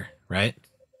get there. Right.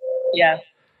 Yeah.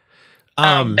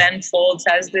 Ben Folds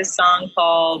has this song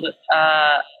called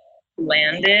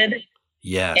Landed.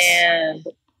 Yes. And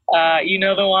you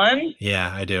know the one?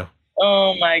 Yeah, I do.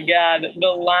 Oh my God. The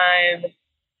line,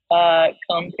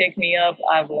 come pick me up,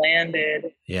 I've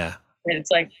landed. Yeah. And it's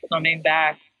like coming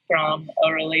back from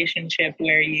a relationship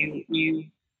where you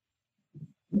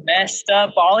messed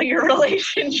up all your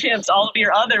relationships, all of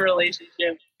your other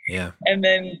relationships. Yeah. And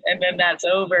then that's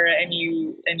over, and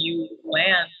you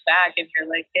land back and you're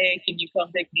like, hey, can you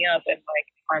come pick me up? And like,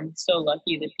 I'm so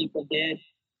lucky that people did.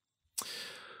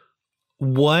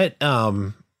 What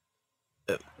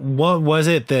was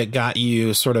it that got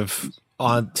you sort of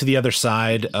on to the other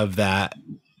side of that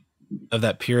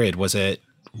period? Was it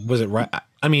right?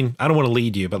 I mean, I don't want to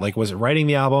lead you, but like, was it writing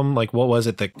the album? Like, what was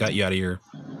it that got you out of your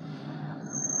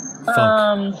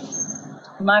funk?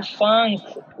 My funk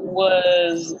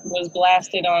was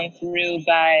blasted on through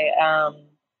by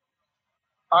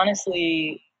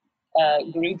honestly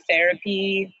group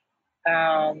therapy,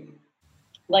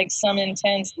 like some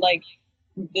intense, like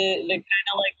the kind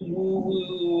of like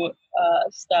woo-woo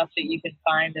stuff that you can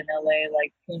find in LA,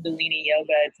 like Kundalini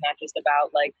yoga. It's not just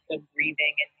about like the breathing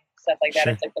and stuff like that.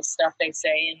 It's like the stuff they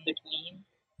say in between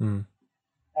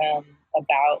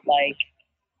about like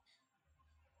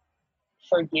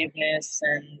forgiveness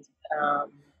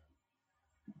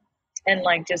and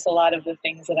like just a lot of the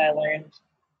things that I learned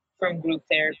from group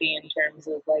therapy in terms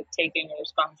of like taking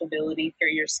responsibility for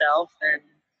yourself and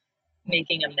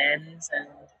making amends and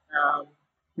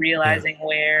realizing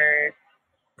where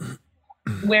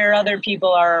other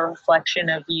people are a reflection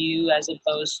of you as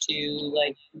opposed to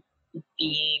like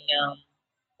being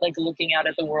like looking out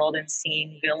at the world and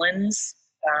seeing villains,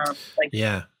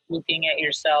 looking at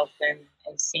yourself and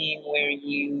seeing where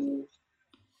you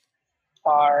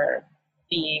are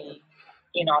being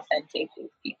inauthentic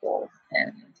with people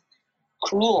and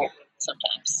cruel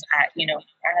sometimes.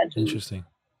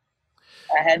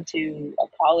 I had to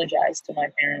apologize to my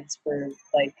parents for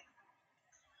like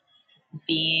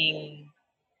being,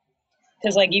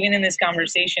 because like even in this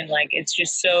conversation, like it's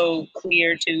just so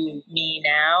clear to me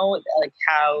now, like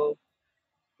how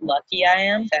lucky I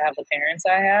am to have the parents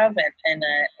I have, and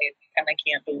I kind of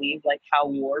can't believe like how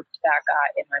warped that got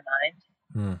in my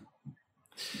mind.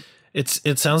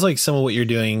 It sounds like some of what you're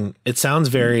doing, it sounds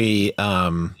very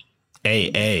AA.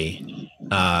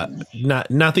 Not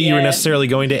that you were necessarily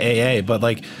going to AA, but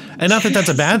like, and not that that's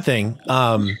a bad thing.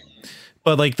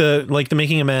 But like the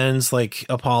making amends, like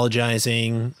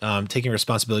apologizing, taking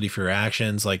responsibility for your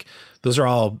actions, like those are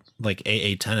all like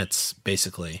AA tenets,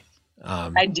 basically.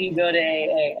 I do go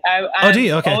to AA. Do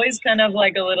you? Okay. Always kind of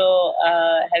like a little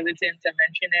hesitant to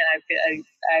mention it.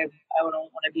 I don't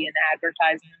want to be an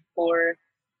advertisement for.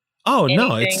 Oh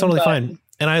no, it's totally fine.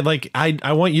 And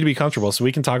I want you to be comfortable, so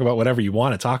we can talk about whatever you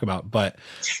want to talk about. But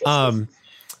I've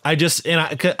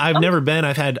never been.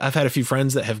 I've had a few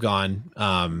friends that have gone.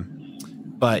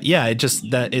 But yeah,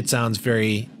 it sounds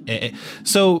very.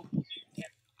 So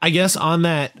I guess on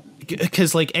that,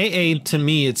 because like AA to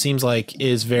me, it seems like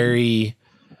is very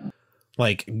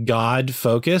like God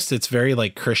focused. It's very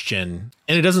like Christian,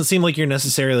 and it doesn't seem like you're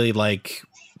necessarily like,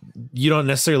 you don't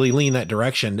necessarily lean that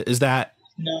direction. Is that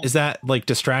like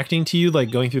distracting to you,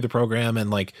 like going through the program and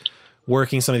like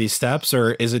working some of these steps,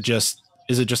 or is it just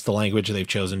the language they've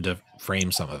chosen to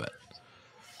frame some of it?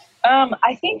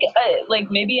 I think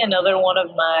like maybe another one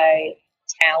of my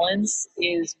talents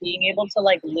is being able to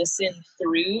like listen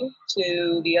through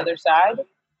to the other side.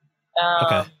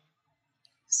 Okay.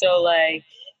 So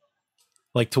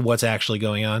like to what's actually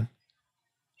going on.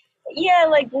 Yeah,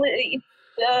 like one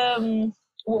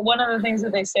of the things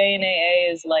that they say in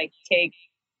AA is like take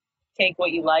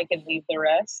what you like and leave the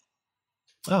rest.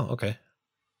 Oh, okay.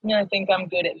 Yeah, I think I'm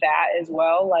good at that as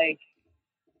well. Like,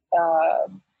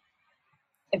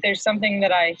 if there's something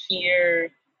that I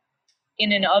hear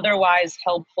in an otherwise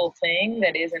helpful thing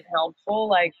that isn't helpful,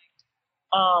 like,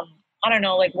 I don't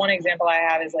know, like one example I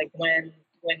have is like when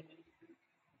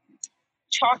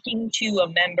talking to a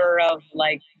member of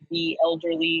like the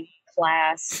elderly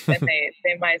class and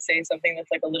they might say something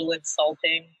that's like a little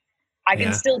insulting, I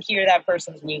can still hear that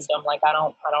person's wisdom. Like I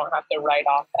don't have to write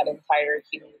off that entire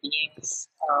human being's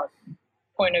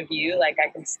point of view. Like I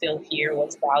can still hear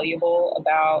what's valuable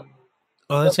about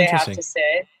what they have to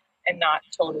say, and not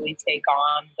totally take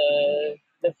on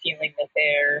the feeling that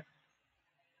they're.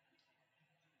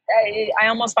 I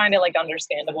almost find it like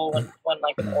understandable when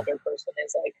like an older person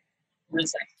is like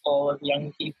resentful of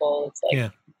young people. It's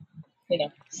like, you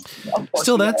know,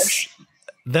 still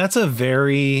that's a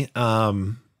very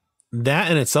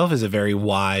that in itself is a very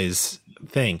wise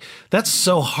thing. That's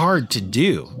so hard to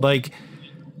do. Like,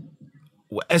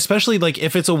 especially like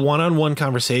if it's a one-on-one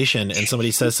conversation and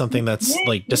somebody says something that's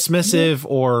like dismissive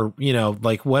or, you know,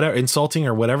 like whatever, insulting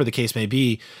or whatever the case may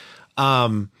be.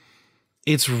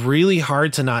 It's really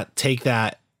hard to not take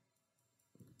that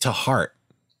to heart.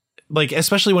 Like,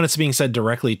 especially when it's being said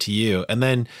directly to you, and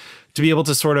then to be able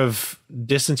to sort of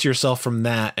distance yourself from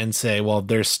that and say, well,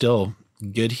 there's still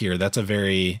good here. That's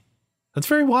very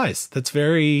wise. That's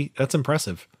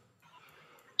impressive.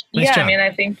 Nice job. I mean, I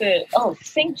think that,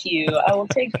 thank you. I will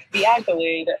take the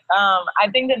accolade. I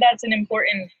think that that's an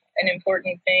important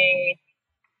thing.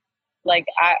 Like,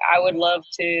 I would love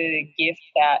to gift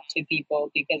that to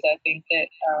people, because I think that,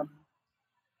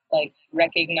 like,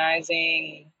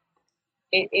 recognizing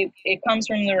it comes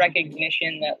from the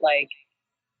recognition that, like,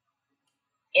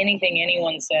 anything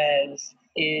anyone says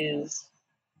is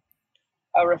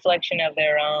a reflection of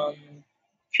their own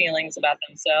feelings about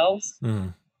themselves.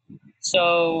 Mm.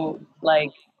 So,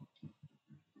 like,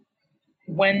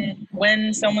 when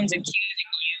someone's accusing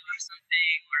you of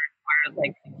something, or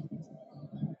like,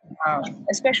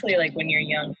 especially like when you're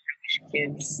young, I wish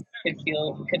kids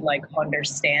could like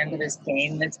understand this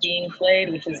game that's being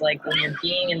played, which is like when you're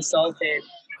being insulted,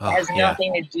 it has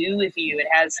nothing to do with you. It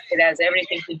has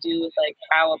everything to do with like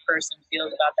how a person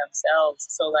feels about themselves.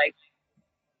 So like,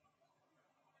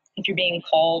 if you're being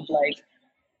called like,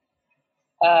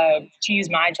 to use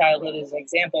my childhood as an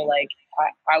example, like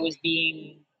I was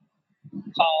being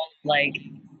called like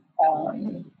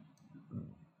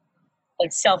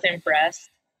self-impressed,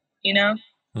 you know?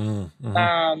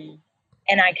 Mm-hmm.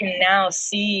 And I can now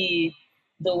see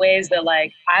the ways that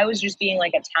like I was just being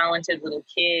like a talented little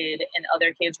kid, and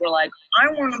other kids were like,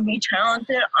 I want to be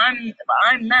talented. I'm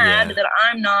mad that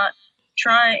I'm not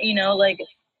trying, you know, like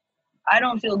I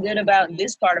don't feel good about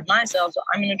this part of myself, so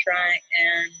I'm gonna try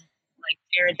and like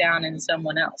tear it down in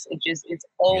someone else. It's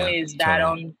always that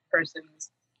own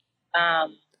person's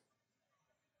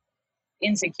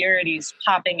insecurities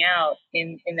popping out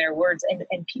in their words,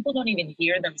 and people don't even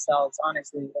hear themselves,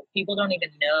 honestly. Like, people don't even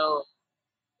know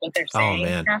what they're Oh, saying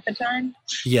man. half the time.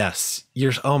 Yes.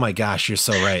 Oh my gosh, you're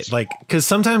so right. Like, because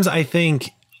sometimes I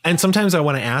think, and sometimes I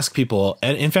want to ask people,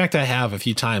 and in fact, I have a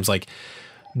few times, like,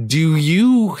 do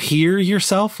you hear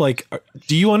yourself? Like,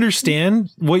 do you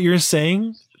understand what you're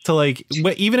saying? To like,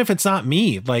 even if it's not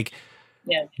me, like,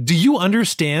 Yeah. do you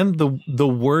understand the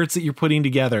words that you're putting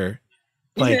together?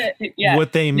 Like Yeah.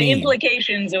 what they mean, the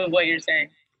implications of what you're saying.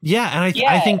 Yeah. And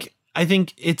I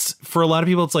think it's, for a lot of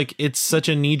people, it's like, it's such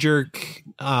a knee jerk,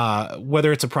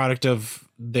 whether it's a product of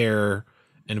their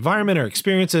environment or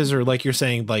experiences, or like you're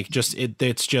saying, like just,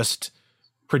 it's just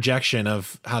projection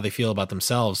of how they feel about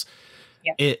themselves.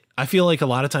 Yeah. I feel like a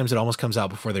lot of times it almost comes out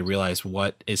before they realize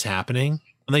what is happening,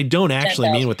 and they don't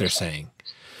actually mean what they're saying.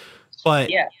 But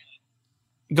yeah,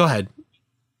 go ahead.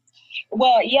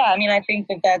 Well, yeah, I mean, I think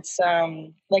that's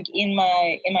like in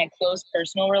my close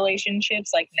personal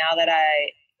relationships, like now that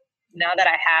I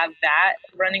have that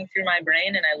running through my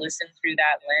brain and I listen through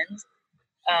that lens,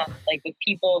 like the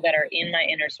people that are in my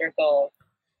inner circle,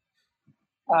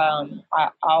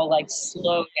 I'll like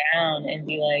slow down and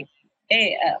be like,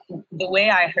 hey, the way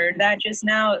I heard that just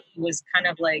now was kind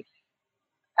of like,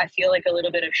 I feel like a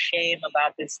little bit of shame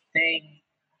about this thing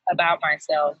about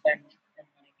myself, and like,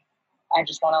 I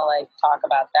just want to like talk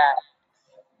about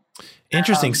that.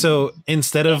 Interesting. So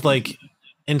instead of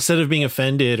being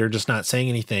offended or just not saying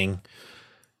anything,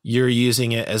 you're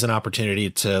using it as an opportunity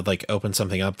to like open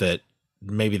something up that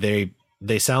maybe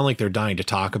they sound like they're dying to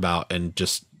talk about, and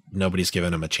just nobody's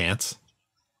given them a chance.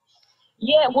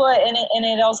 Yeah, well, and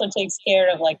it also takes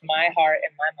care of like my heart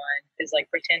and my mind, because like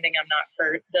pretending I'm not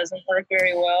hurt doesn't work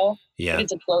very well. Yeah. If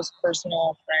it's a close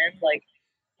personal friend, like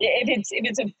if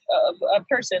it's a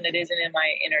person that isn't in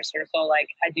my inner circle, like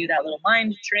I do that little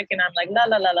mind trick and I'm like, la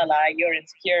la la la la, you're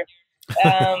insecure.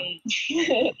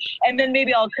 And then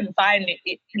maybe I'll confide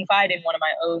in one of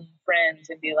my own friends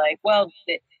and be like, well,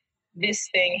 this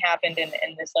thing happened and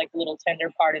this like little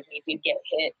tender part of me did get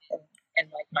hit, and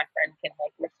like my friend can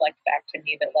like reflect back to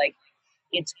me that like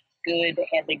it's good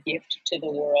and a gift to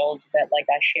the world that like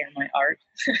I share my art.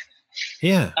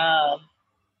 Yeah.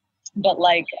 But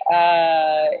like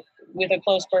with a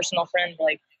close personal friend,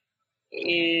 like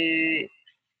it's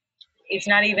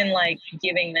not even like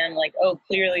giving them like, oh,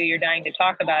 clearly you're dying to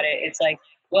talk about it. It's like,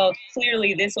 well,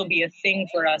 clearly this will be a thing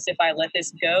for us. If I let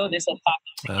this go, this will pop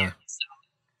up again.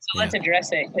 So let's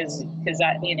address it, because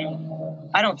I,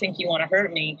 I don't think you want to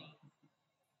hurt me.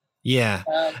 Yeah.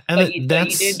 And but you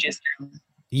did just now.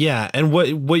 Yeah. And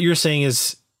what you're saying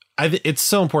is, it's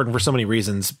so important for so many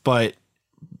reasons, but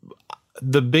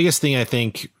the biggest thing I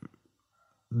think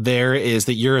there is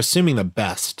that you're assuming the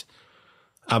best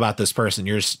about this person.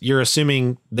 You're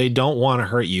assuming they don't want to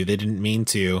hurt you. They didn't mean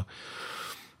to.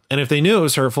 And if they knew it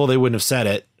was hurtful, they wouldn't have said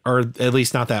it, or at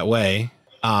least not that way.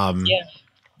 Yeah.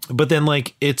 But then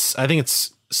like, I think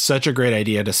it's such a great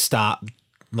idea to stop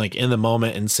like in the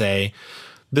moment and say,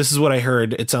 this is what I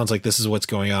heard. It sounds like this is what's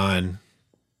going on.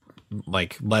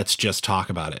 Like, let's just talk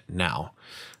about it now.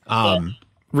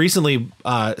 Recently,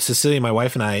 Cecilia, my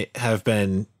wife, and I have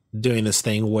been doing this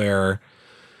thing where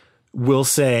we'll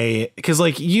say, because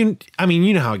like you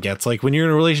know how it gets, like when you're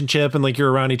in a relationship and like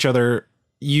you're around each other,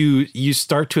 you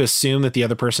start to assume that the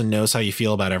other person knows how you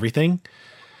feel about everything,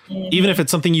 even if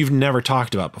it's something you've never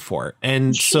talked about before.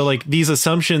 And so like these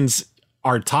assumptions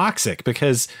are toxic,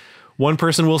 because one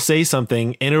person will say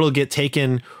something and it'll get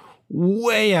taken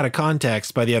way out of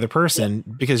context by the other person,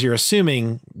 because you're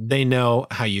assuming they know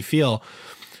how you feel.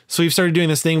 So we've started doing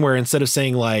this thing where instead of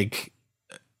saying like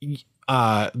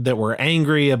that we're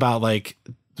angry about like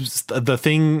the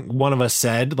thing one of us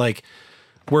said, like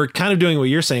we're kind of doing what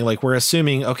you're saying. Like we're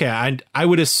assuming, okay, I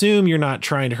would assume you're not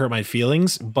trying to hurt my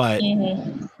feelings, but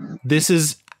this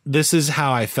is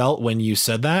how I felt when you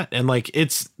said that. And like,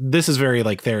 this is very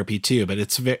like therapy too, but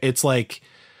it's like,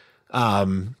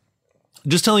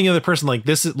 just telling the other person, like,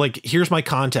 this is like, here's my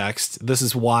context. This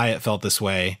is why it felt this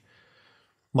way.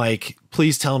 Like,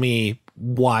 please tell me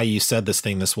why you said this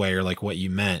thing this way, or like what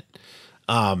you meant.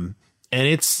 And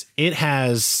it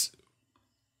has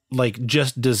like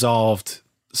just dissolved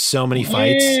so many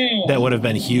fights that would have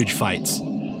been huge fights.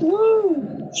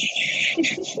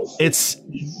 It's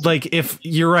like, if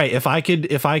you're right, if I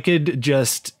could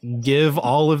just give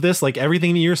all of this, like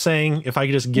everything that you're saying, if I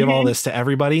could just give all this to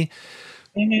everybody,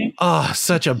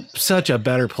 such a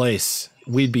better place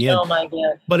we'd be in. Oh my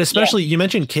God. But especially, you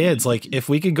mentioned kids. Like if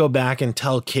we could go back and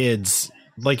tell kids,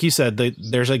 like you said, that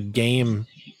there's a game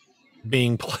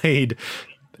being played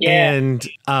and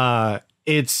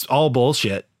it's all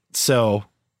bullshit. So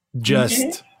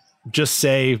just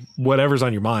say whatever's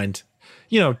on your mind,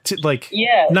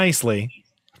 nicely,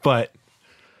 but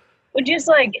But just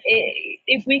like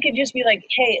if we could just be like,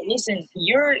 hey, listen,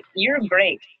 you're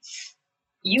great.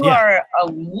 You Yeah. are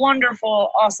a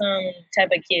wonderful, awesome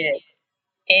type of kid,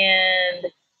 and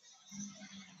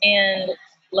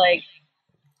like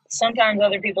sometimes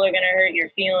other people are gonna hurt your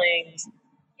feelings,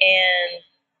 and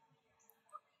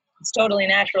it's totally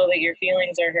natural that your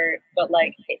feelings are hurt. But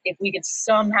like, if we could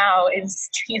somehow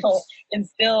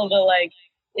instill the like,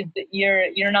 if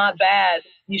you're not bad,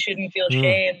 you shouldn't feel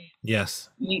shame. Yes.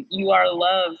 You are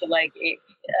loved. Like,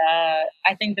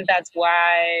 I think that that's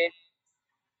why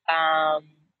um,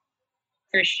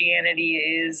 Christianity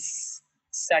is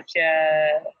such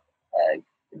a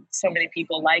so many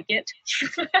people like it.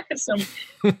 Some,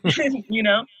 the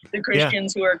Yeah.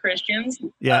 Christians who are Christians,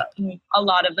 Yeah. a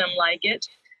lot of them like it,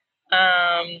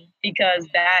 because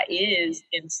that is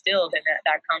instilled, and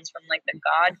that comes from like the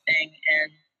God thing,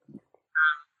 and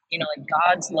like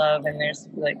God's love, and there's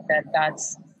like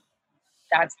that's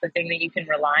the thing that you can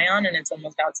rely on, and it's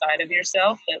almost outside of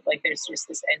yourself, that like there's just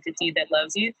this entity that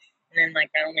loves you. And then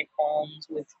like my only qualms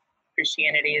with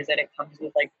Christianity is that it comes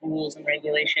with like rules and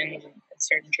regulations, and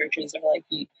certain churches are like,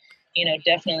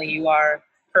 definitely you are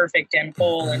perfect and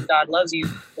whole and God loves you,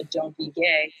 but don't be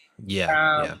gay.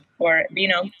 Yeah. Or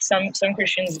some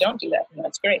Christians don't do that, and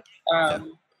that's great. Yeah.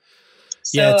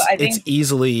 So I It's think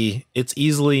easily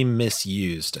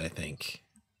misused, I think.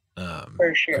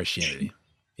 for sure. Christianity.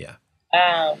 Yeah.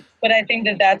 But I think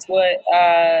that that's what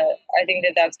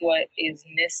is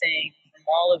missing from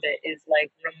all of it, is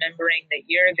like remembering that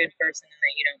you're a good person and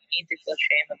that you don't need to feel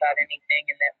shame about anything,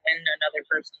 and that when another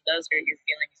person does hurt your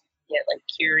feelings, you get like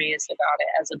curious about it,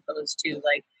 as opposed to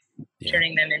like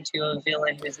turning them into a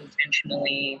villain who's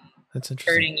intentionally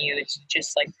hurting you. It's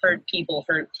just like hurt people,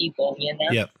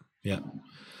 Yep. Yeah.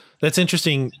 That's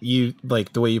interesting. You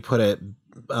like the way you put it,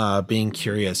 being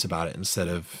curious about it instead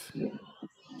of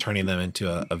turning them into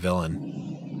a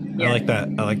villain. Yeah. I like that.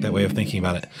 I like that way of thinking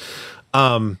about it.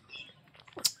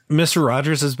 Mr.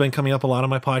 Rogers has been coming up a lot on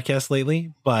my podcast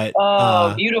lately, but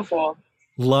beautiful.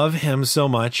 Love him so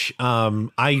much.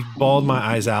 I bawled my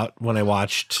eyes out when I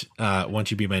watched Won't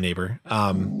You Be My Neighbor.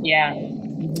 Yeah.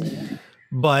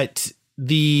 But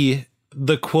the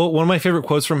quote, one of my favorite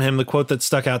quotes from him, the quote that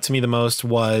stuck out to me the most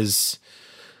was,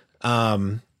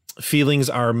 feelings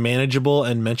are manageable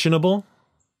and mentionable.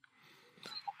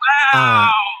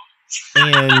 Wow.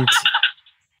 And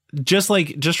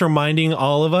just reminding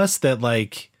all of us that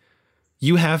like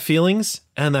you have feelings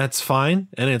and that's fine.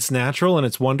 And it's natural and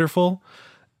it's wonderful.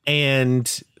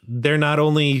 And they're not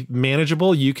only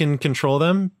manageable, you can control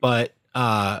them, but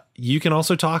you can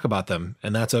also talk about them,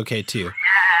 and that's okay too.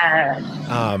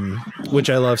 Which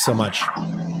I love so much.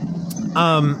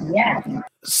 Yeah.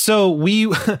 So we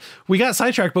got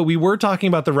sidetracked, but we were talking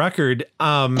about the record.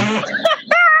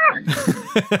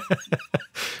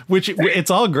 Which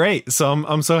it's all great. So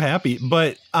I'm so happy.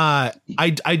 But I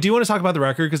do want to talk about the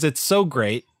record because it's so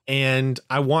great and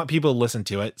I want people to listen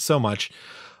to it so much.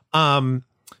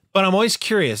 But I'm always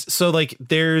curious. So like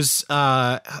there's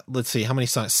let's see how many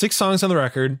songs, 6 songs on the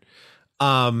record.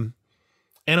 And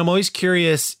I'm always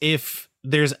curious if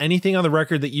there's anything on the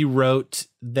record that you wrote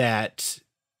that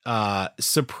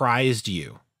surprised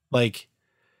you. Like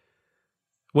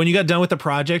when you got done with the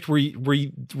project, were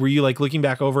you like looking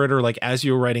back over it, or like as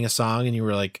you were writing a song and you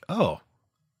were like, oh,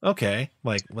 okay,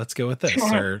 like let's go with this?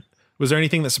 Or was there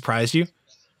anything that surprised you?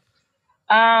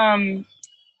 Wow.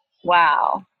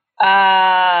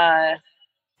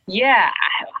 Yeah,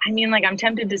 I mean, like, I'm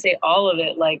tempted to say all of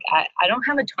it. Like, I don't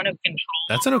have a ton of control.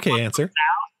 That's an okay answer.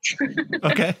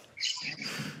 Okay.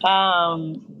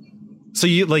 So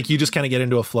you just kind of get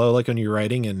into a flow, like when you're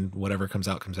writing, and whatever comes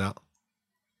out, comes out.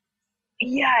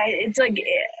 Yeah, it's like,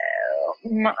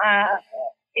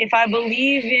 if I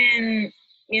believe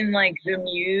in like the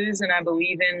muse, and I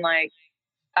believe in like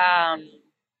a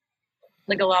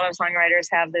lot of songwriters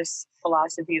have this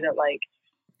philosophy that like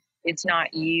it's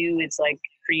not you, it's like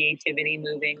creativity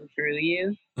moving through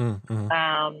you. Mm-hmm.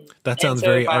 That sounds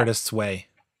very artist's way.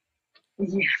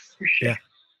 Yeah, for sure. Yeah.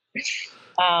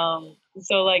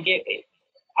 So like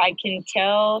I can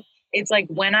tell it's like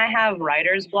when I have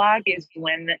writer's block is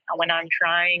when I'm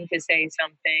trying to say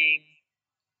something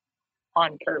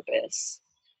on purpose.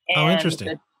 And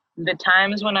interesting. The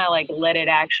times when I like let it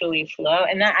actually flow,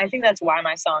 and I think that's why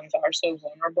my songs are so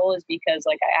vulnerable, is because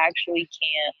like I actually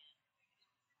can't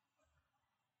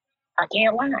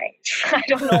lie. I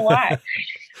don't know why.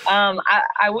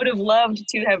 I would have loved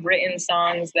to have written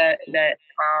songs that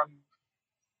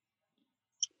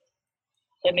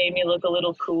made me look a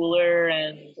little cooler,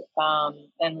 and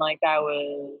like I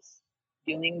was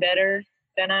doing better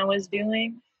than I was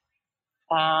doing.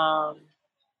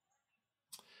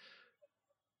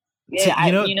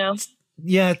 Yeah,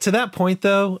 Yeah, to that point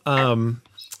though,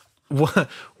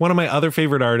 one of my other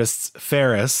favorite artists,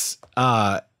 Ferris,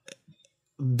 I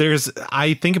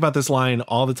think about this line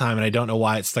all the time and I don't know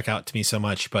why it stuck out to me so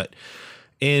much, but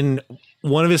in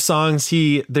one of his songs,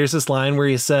 there's this line where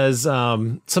he says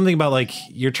something about like,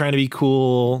 you're trying to be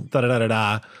cool, da da da da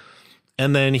da.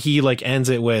 And then he like ends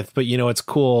it with, but it's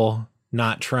cool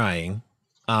not trying,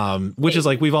 which is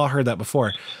like, we've all heard that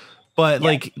before, but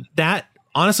like that,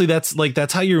 honestly,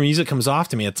 that's how your music comes off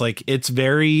to me. It's like, it's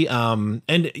very, and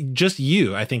just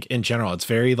I think in general, it's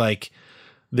very like,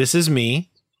 this is me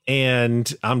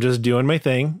and I'm just doing my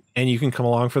thing and you can come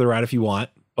along for the ride if you want,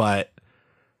 but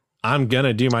I'm going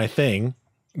to do my thing,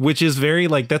 which is very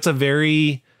like, that's a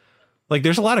very, like,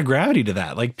 there's a lot of gravity to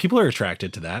that. Like people are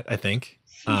attracted to that, I think.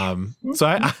 So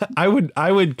I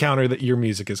would counter that your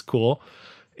music is cool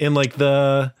in like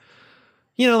the,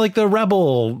 like the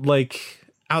rebel, like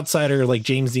outsider, like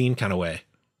James Dean kind of way.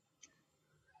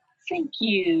 Thank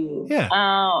you. Yeah.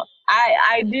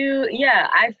 I do. Yeah.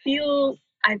 I feel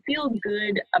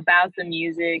good about the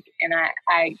music, and I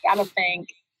gotta thank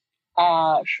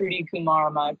Shruti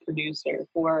Kumar, my producer,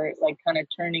 for like kind of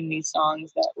turning these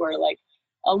songs that were like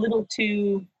a little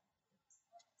too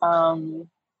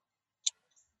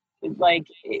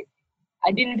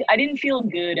I didn't feel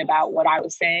good about what I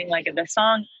was saying. Like the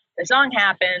song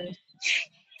happened.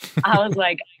 I was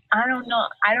like, I don't know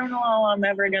how I'm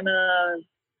ever gonna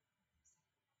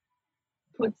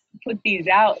put these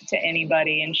out to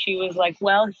anybody. And she was like,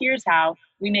 well, here's how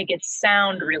we make it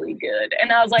sound really good.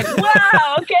 And I was like,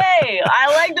 wow, okay,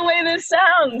 I like the way this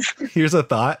sounds. Here's a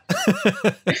thought.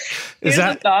 Is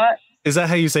that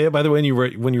how you say it, by the way,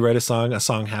 when you write a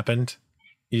song happened?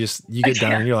 You get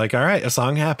down and you're like, all right, a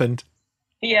song happened.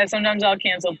 Yeah, sometimes I'll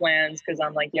cancel plans because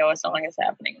I'm like, yo, a song is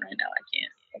happening right now.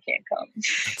 I can't come.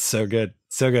 That's so good.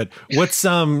 So good.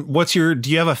 Do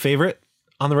you have a favorite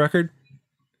on the record?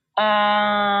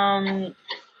 I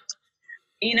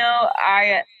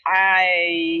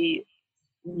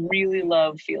really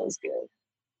love Feels Good.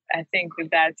 I think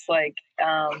that's like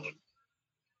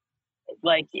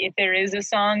if there is a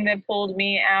song that pulled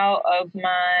me out of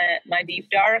my deep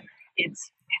dark, it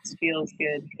Feels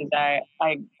Good, because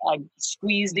I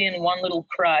squeezed in one little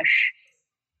crush,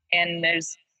 and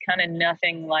there's kind of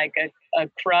nothing like a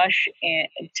crush and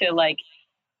to like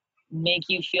make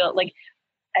you feel like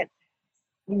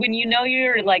when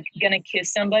you're like gonna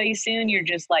kiss somebody soon, you're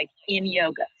just like in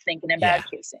yoga thinking about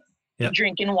kissing. Yep.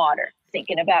 Drinking water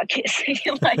thinking about kissing.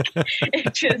 Like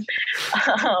it just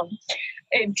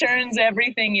it turns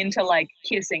everything into like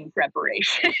kissing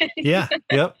preparation. Yeah.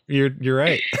 Yep. You're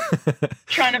right.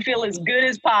 Trying to feel as good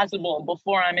as possible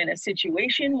before I'm in a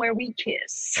situation where we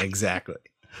kiss. Exactly.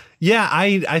 Yeah,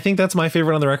 I think that's my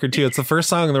favorite on the record too. It's the first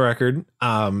song on the record.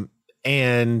 And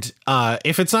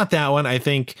if it's not that one, I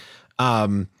think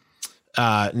No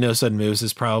Sudden Moves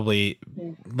is probably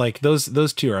like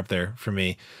those two are up there for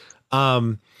me.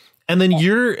 And then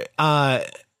you're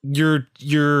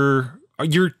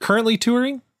currently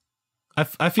touring.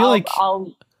 I feel like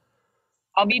I'll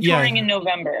be touring in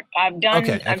November. I've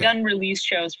done release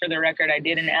shows for the record. I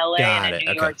did an LA and a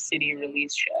New York City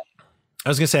release show. I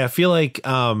was gonna say, I feel like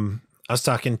I was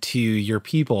talking to your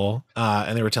people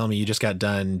and they were telling me you just got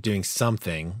done doing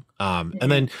something.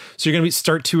 And then so you're gonna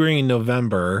start touring in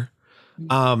November.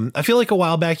 I feel like a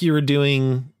while back you were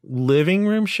doing living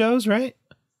room shows, right?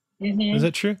 Mm-hmm. Is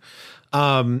that true?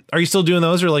 Are you still doing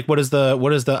those, or like what does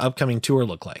the upcoming tour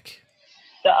look like?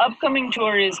 The upcoming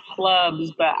tour is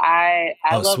clubs, but I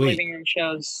love sweet. living room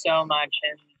shows so much,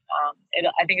 and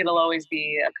I think it'll always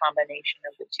be a combination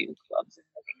of the two, clubs and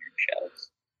living room shows.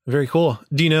 Very cool.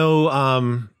 Do you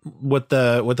know what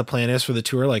the plan is for the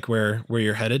tour? Like where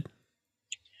you're headed?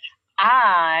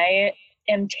 I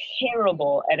am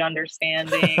terrible at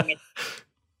understanding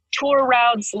tour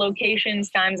routes, locations,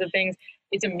 times of things.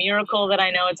 It's a miracle that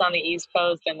I know it's on the East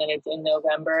Coast and that it's in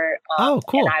November. Oh,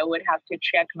 cool. And I would have to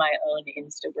check my own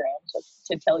Instagram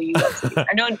to tell you what city.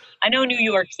 I know New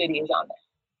York City is on there.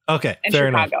 Okay, and fair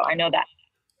Chicago. enough. I know that.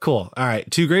 Cool. All right.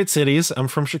 Two great cities. I'm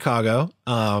from Chicago.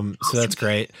 So that's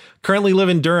great. Currently live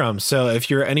in Durham. So if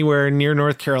you're anywhere near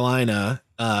North Carolina,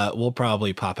 we'll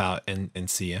probably pop out and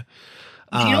see you.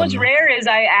 Do you know what's rare is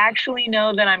I actually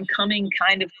know that I'm coming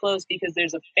kind of close because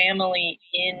there's a family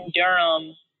in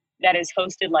Durham that has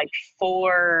hosted like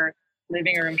 4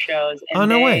 living room shows. And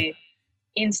no way.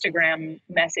 Instagram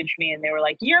messaged me and they were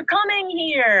like, "You're coming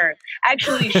here."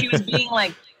 Actually, she was being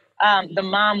like, the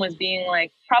mom was being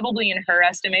like, probably in her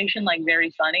estimation, like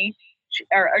very funny,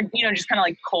 or just kind of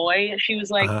like coy. She was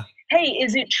like, "Hey,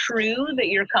 is it true that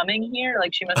you're coming here?"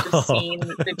 Like she must have seen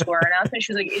the tour announcement.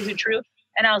 She was like, "Is it true?"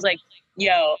 And I was like,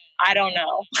 yo, I don't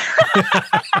know.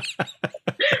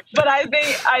 But I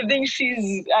think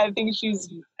she's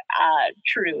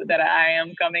true that I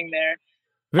am coming there.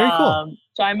 Very cool.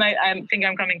 So I think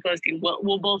I'm coming close to you.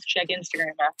 We'll both check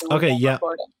Instagram after we're Okay, yeah.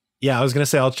 recording. Yeah, I was gonna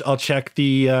say I'll check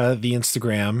the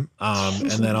Instagram,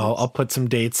 and then I'll put some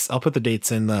dates. I'll put the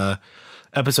dates in the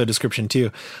episode description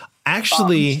too.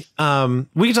 Actually,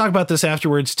 we can talk about this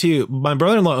afterwards too. My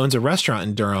brother-in-law owns a restaurant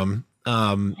in Durham.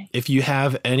 If you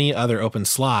have any other open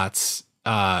slots,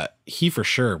 he for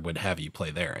sure would have you play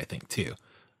there, I think too.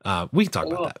 We can talk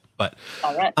about that, but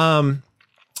all right.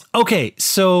 Okay,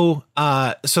 so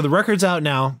the record's out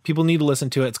now. People need to listen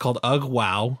to it. It's called Ugh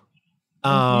Wow.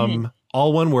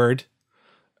 All one word.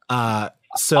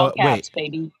 So all caps, wait,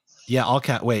 baby. Yeah, all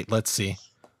cat. Wait, let's see.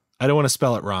 I don't want to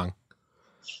spell it wrong.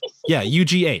 Yeah,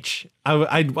 UGH.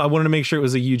 I wanted to make sure it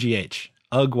was a UGH.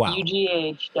 Ugh Wow.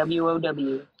 UGH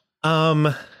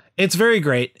WOW. It's very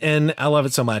great, and I love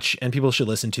it so much, and people should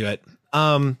listen to it.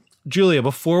 Julia,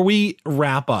 before we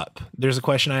wrap up, there's a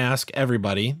question I ask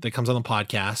everybody that comes on the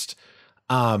podcast.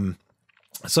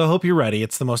 So I hope you're ready.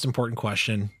 It's the most important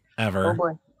question ever. Oh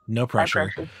boy. No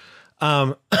pressure.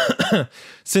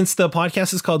 Since the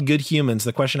podcast is called Good Humans,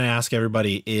 the question I ask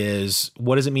everybody is,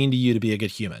 what does it mean to you to be a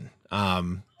good human?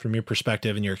 From your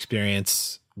perspective and your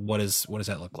experience, what does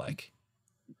that look like?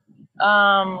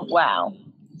 Wow.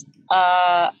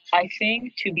 I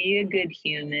think to be a good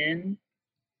human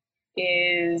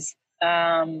is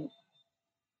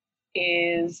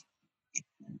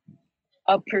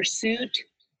a pursuit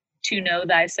to know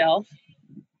thyself,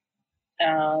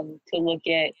 to look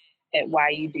at why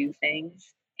you do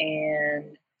things,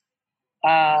 and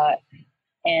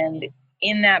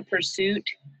in that pursuit,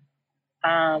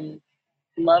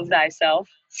 love thyself.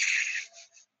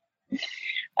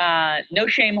 No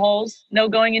shame holes, no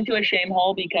going into a shame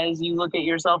hole because you look at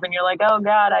yourself and you're like, oh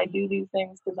God, I do these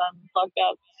things because I'm fucked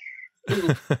up.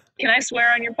 Ooh. Can I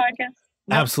swear on your podcast?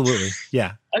 No? Absolutely.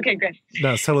 Yeah. Okay, great.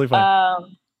 No, it's totally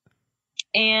fine.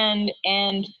 And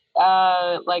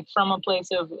like from a place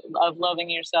of loving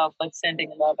yourself, like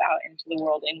sending love out into the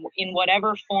world in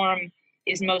whatever form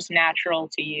is most natural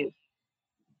to you.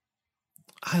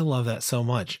 I love that so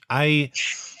much.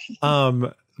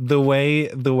 The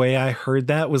way I heard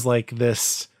that was like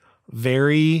this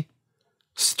very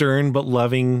stern but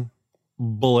loving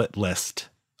bullet list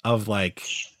of like,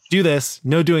 do this,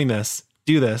 no doing this,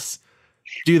 do this,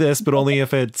 but only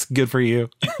if it's good for you.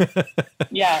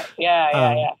 Yeah.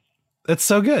 That's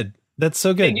so good. That's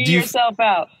so good. Figure yourself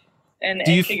out and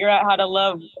figure out how to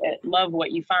love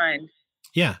what you find.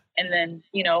 Yeah. And then,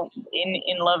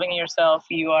 in loving yourself,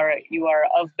 you are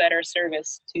of better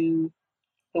service to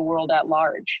the world at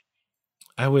large.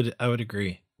 I would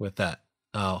agree with that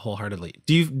wholeheartedly.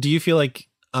 Do you feel like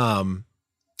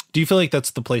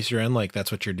that's the place you're in? Like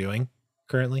that's what you're doing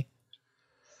currently?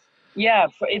 Yeah,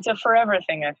 it's a forever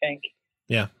thing, I think.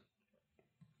 Yeah.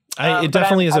 It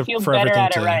definitely is a forever thing. I feel better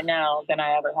at it right now than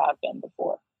I ever have been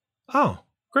before. Oh,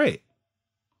 great.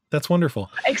 That's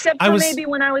wonderful. Except for maybe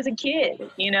when I was a kid,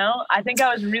 I think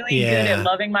I was really good at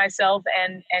loving myself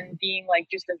and being like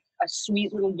just a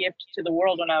sweet little gift to the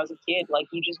world when I was a kid. Like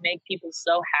you just make people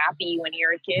so happy when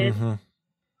you're a kid,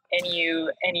 and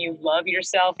you love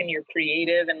yourself and you're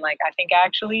creative. And like, I think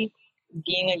actually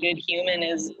being a good human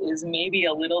is maybe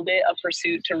a little bit a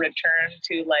pursuit to return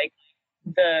to like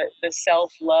the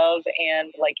self-love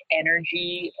and like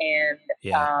energy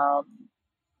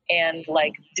and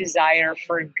like desire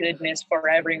for goodness for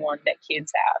everyone that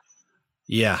kids have.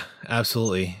 Yeah,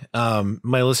 absolutely.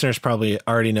 My listeners probably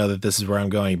already know that this is where I'm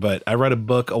going, but I read a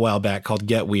book a while back called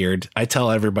Get Weird. I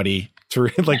tell everybody to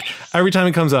read, like every time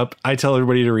it comes up, I tell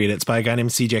everybody to read it. It's by a guy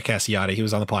named CJ Cassiati. He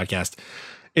was on the podcast.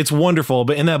 It's wonderful.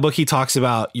 But in that book, he talks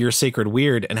about your sacred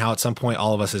weird and how at some point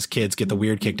all of us as kids get the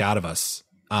weird kicked out of us.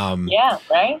 Yeah,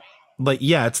 right. Like,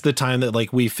 yeah, it's the time that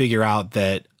like we figure out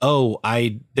that,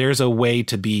 there's a way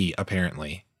to be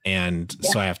apparently. And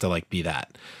so I have to like be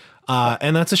that.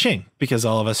 And that's a shame because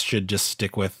all of us should just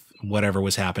stick with whatever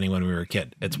was happening when we were a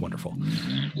kid. It's wonderful.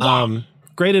 Yeah.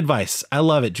 Great advice. I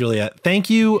love it, Julia. Thank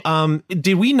you.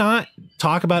 Did we not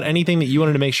talk about anything that you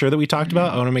wanted to make sure that we talked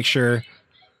about? I want to make sure.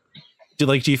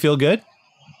 Do you feel good?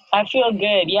 I feel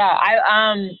good. Yeah.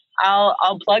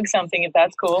 I'll plug something if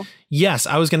that's cool. Yes.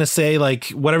 I was going to say like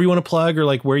whatever you want to plug or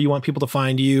like where you want people to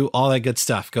find you, all that good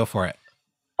stuff. Go for it.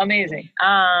 Amazing.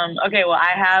 Okay. Well,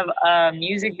 I have a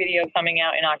music video coming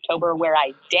out in October where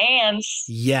I dance.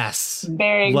 Yes.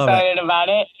 Very excited about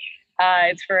it.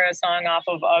 It's for a song off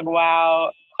of Ugh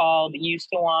Wow called Used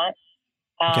to Want.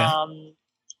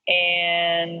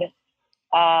 And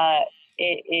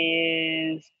it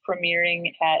is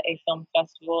premiering at a film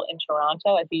festival in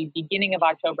Toronto at the beginning of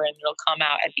October, and it'll come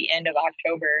out at the end of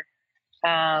October.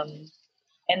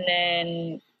 And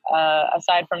then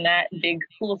aside from that big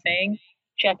cool thing,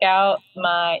 check out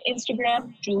my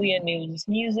Instagram, Julia Nunes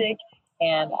Music,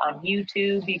 and on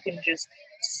YouTube you can just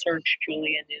search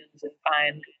Julia Nunes and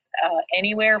find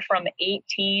anywhere from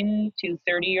 18 to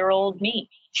 30-year-old me.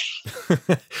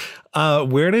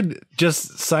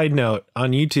 Just side note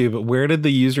on YouTube, where did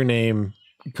the username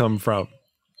come from?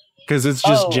 Because it's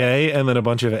just J and then a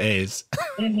bunch of A's.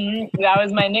 That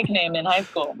was my nickname in high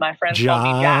school. My friends called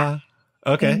me Ja.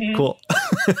 Okay, cool.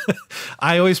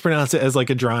 I always pronounce it as like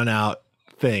a drawn out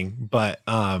thing, but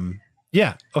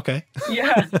yeah, okay.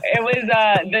 Yeah, it was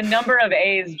the number of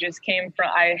A's just came from,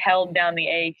 I held down the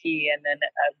A key and then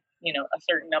a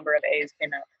certain number of A's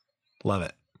came out. Love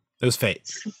it. It was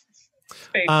fate.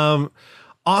 Fate.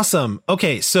 Awesome.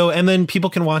 Okay, so and then people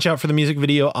can watch out for the music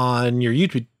video on your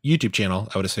YouTube channel,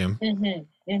 I would assume.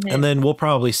 And then we'll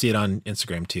probably see it on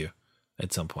Instagram too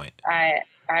at some point.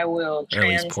 I will translate. Or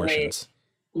at least portions.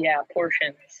 Yeah,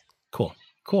 portions. Cool.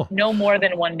 No more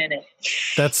than 1 minute.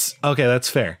 That's okay. That's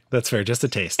fair. Just a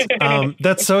taste.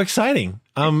 That's so exciting.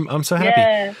 I'm so happy.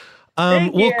 Yeah.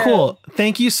 Well, cool.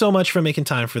 Thank you so much for making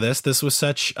time for this. This was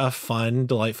such a fun,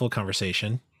 delightful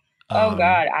conversation. Oh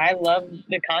God, I love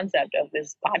the concept of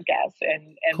this podcast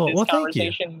and cool. this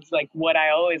conversation is like what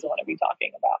I always want to be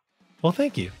talking about. Well,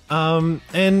 thank you.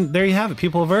 And there you have it,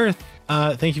 people of Earth.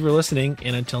 Thank you for listening.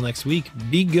 And until next week,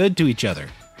 be good to each other.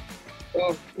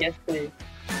 Oh, yes, please.